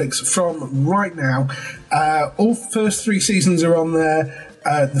on Netflix from right now. All first 3 seasons are on there.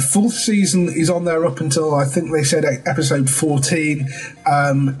 The 4th season is on there up until, I think they said, episode 14,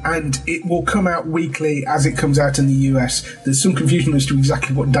 and it will come out weekly as it comes out in the US. There's some confusion as to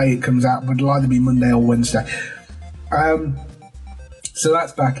exactly what day it comes out, but it'll either be Monday or Wednesday. So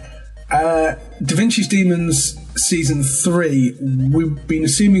that's back. Da Vinci's Demons season 3, we've been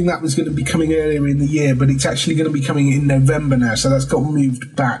assuming that was going to be coming earlier in the year, but it's actually going to be coming in November now, so that's got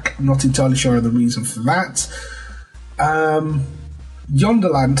moved back. I'm not entirely sure of the reason for that.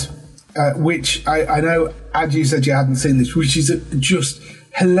 Yonderland, which I know Adji said you hadn't seen this, which is just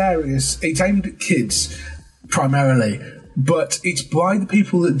hilarious. It's aimed at kids primarily, but it's by the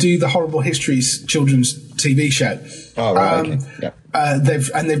people that do the Horrible Histories children's TV show. Oh, right, okay. Yeah.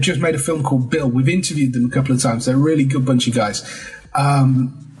 They've just made a film called Bill. We've interviewed them a couple of times. They're a really good bunch of guys.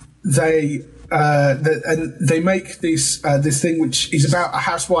 They make this thing which is about a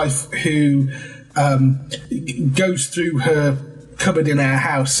housewife who goes through her cupboard in our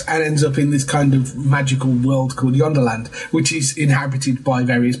house and ends up in this kind of magical world called Yonderland, which is inhabited by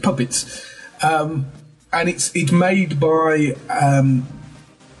various puppets. And it's made by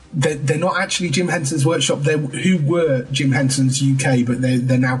they're not actually Jim Henson's Workshop. Who were Jim Henson's UK, but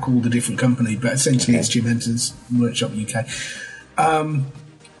they're now called a different company. But essentially, it's Jim Henson's Workshop UK.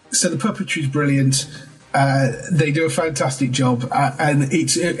 So the puppetry is brilliant. They do a fantastic job, and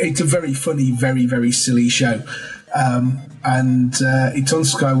it's a very funny, very, very silly show. And it's on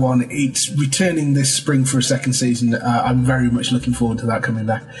Sky One. It's returning this spring for a 2nd season. I'm very much looking forward to that coming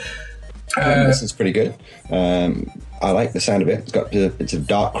back. This is pretty good. I like the sound of it. It's got a bit of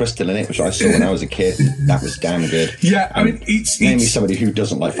Dark Crystal in it, which I saw when I was a kid. That was damn good. Yeah, I mean, it's namely somebody who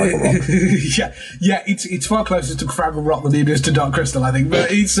doesn't like Fraggle Rock. yeah, it's far closer to Fraggle Rock than it is to Dark Crystal, I think.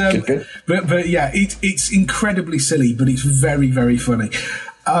 But it's good. But yeah, it's incredibly silly, but it's very, very funny.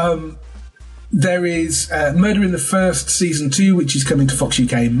 There is Murder in the First season 2, which is coming to Fox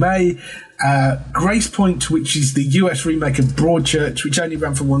UK in May. Grace Point, which is the US remake of Broadchurch, which only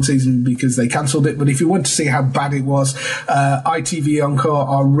ran for 1 season because they cancelled it. But if you want to see how bad it was, ITV Encore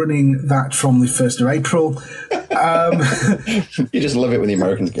are running that from the 1st of April. You just love it when the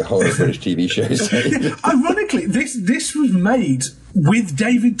Americans get hold of British TV shows. Ironically, this was made with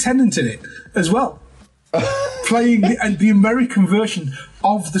David Tennant in it as well, playing the American version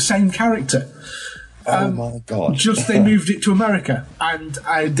of the same character. Oh my God. Just they moved it to America and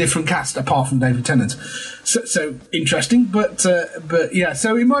a different cast apart from David Tennant. So interesting, but yeah,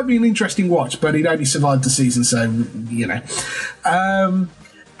 so it might be an interesting watch, but it only survived the season, so, you know.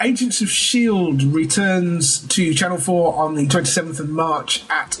 Agents of S.H.I.E.L.D. returns to Channel 4 on the 27th of March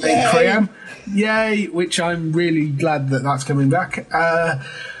at 8 p.m. Yay, which I'm really glad that that's coming back.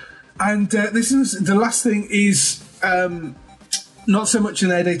 And this is the last thing is... not so much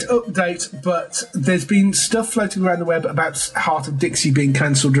an air date update, but there's been stuff floating around the web about Heart of Dixie being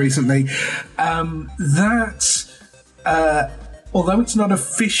cancelled recently. Although it's not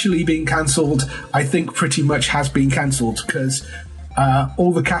officially being cancelled, I think pretty much has been cancelled because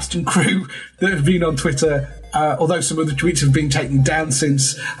all the cast and crew that have been on Twitter, although some of the tweets have been taken down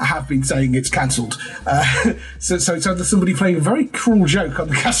since, have been saying it's cancelled. So it's either somebody playing a very cruel joke on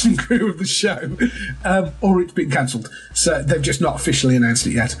the cast and crew of the show, or it's been cancelled. So they've just not officially announced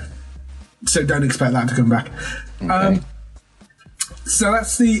it yet. So don't expect that to come back. Okay. So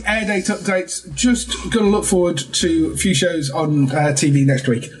that's the air date updates. Just going to look forward to a few shows on TV next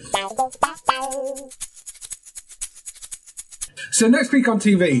week. So next week on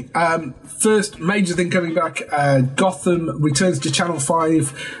TV, first major thing coming back, Gotham returns to Channel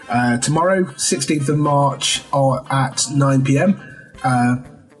 5 tomorrow, 16th of March, or at 9 p.m.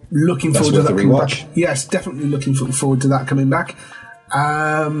 Looking forward to that coming back. Yes, definitely looking forward to that coming back.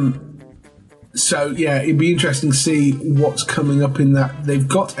 So yeah, it'd be interesting to see what's coming up in that. They've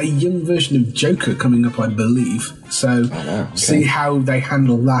got a young version of Joker coming up, I believe. So see how they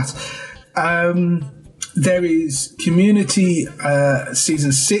handle that. There is Community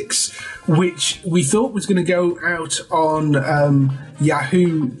season 6, which we thought was going to go out on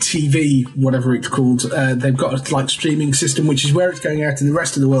Yahoo TV, whatever it's called. They've got a streaming system, which is where it's going out in the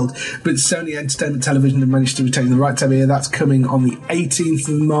rest of the world. But Sony Entertainment Television have managed to retain the rights over here. That's coming on the 18th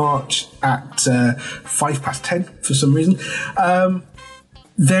of March at 10:05 for some reason.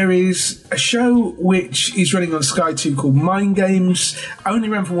 There is a show which is running on Sky 2 called Mind Games. Only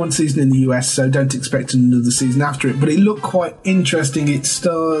ran for one season in the US, so don't expect another season after it. But it looked quite interesting. It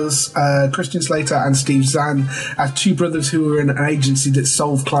stars Christian Slater and Steve Zahn as two brothers who are in an agency that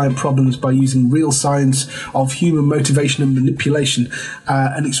solve client problems by using real science of human motivation and manipulation.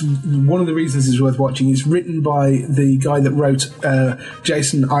 And it's one of the reasons it's worth watching. It's written by the guy that wrote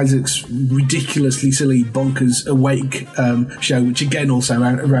Jason Isaacs' ridiculously silly Bonkers Awake show, which again also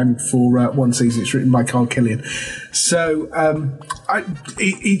ran for one season. It's written by Carl Killian. So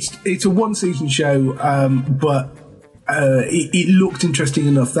it's a one season show, but it looked interesting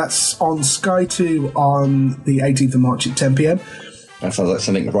enough. That's on Sky 2 on the 18th of March at 10 p.m. That sounds like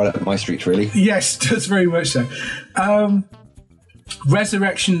something right up my street, really. Yes, does very much so.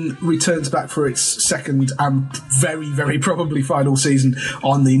 Resurrection returns back for its second and very, very probably final season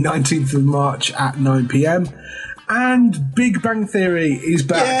on the 19th of March at 9 p.m. And Big Bang Theory is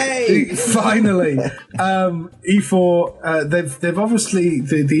back. Yay! Finally. E4, they've obviously,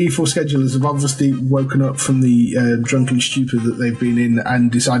 the E4 schedulers have obviously woken up from the drunken stupor that they've been in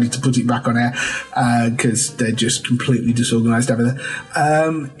and decided to put it back on air because they're just completely disorganised over there.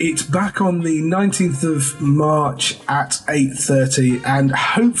 It's back on the 19th of March at 8:30, and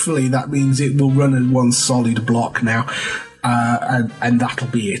hopefully that means it will run in one solid block now. And that'll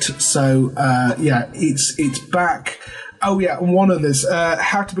be it. So, it's back. Oh, yeah, and one of this,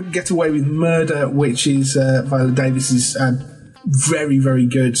 How to Get Away with Murder, which is Viola Davis's very, very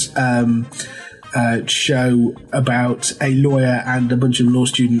good show about a lawyer and a bunch of law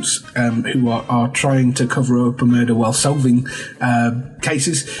students who are trying to cover up a murder while solving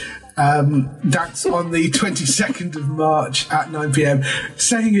cases. That's on the 22nd of March at 9 p.m.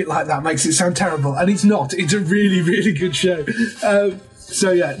 Saying it like that makes it sound terrible, and it's not. It's a really, really good show.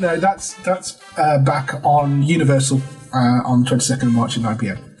 That's back on Universal on 22nd of March at 9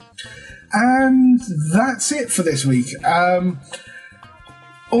 p.m. And that's it for this week.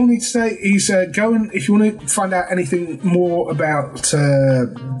 All I need to say is go and, if you want to find out anything more about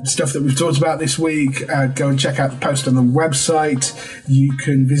stuff that we've talked about this week, go and check out the post on the website. You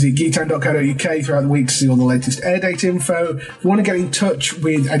can visit geektown.co.uk throughout the week to see all the latest air date info. If you want to get in touch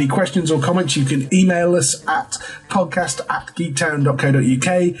with any questions or comments, you can email us at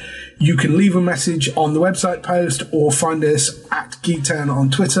podcast@geektown.co.uk. You can leave a message on the website post or find us at Geektown on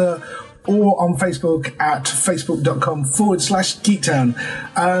Twitter, or on Facebook at facebook.com/Geektown.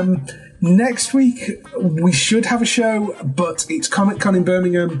 Next week, we should have a show, but it's Comic-Con in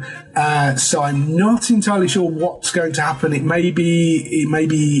Birmingham, so I'm not entirely sure what's going to happen. It may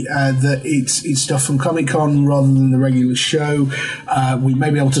be that it's stuff from Comic-Con rather than the regular show. We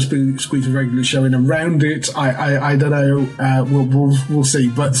may be able to squeeze a regular show in around it. I don't know. We'll see,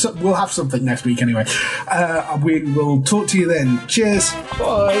 but we'll have something next week anyway. We will talk to you then. Cheers.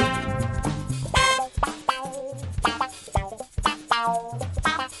 Bye.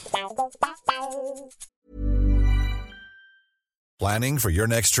 Planning for your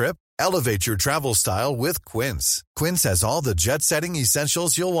next trip? Elevate your travel style with Quince. Quince has all the jet-setting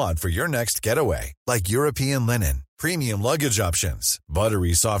essentials you'll want for your next getaway, like European linen, premium luggage options,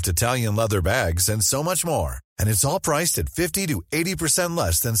 buttery soft Italian leather bags, and so much more. And it's all priced at 50 to 80%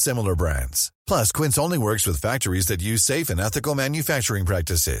 less than similar brands. Plus, Quince only works with factories that use safe and ethical manufacturing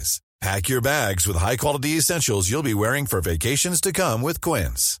practices. Pack your bags with high-quality essentials you'll be wearing for vacations to come with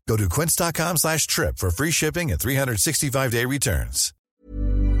Quince. Go to quince.com/trip for free shipping and 365-day returns.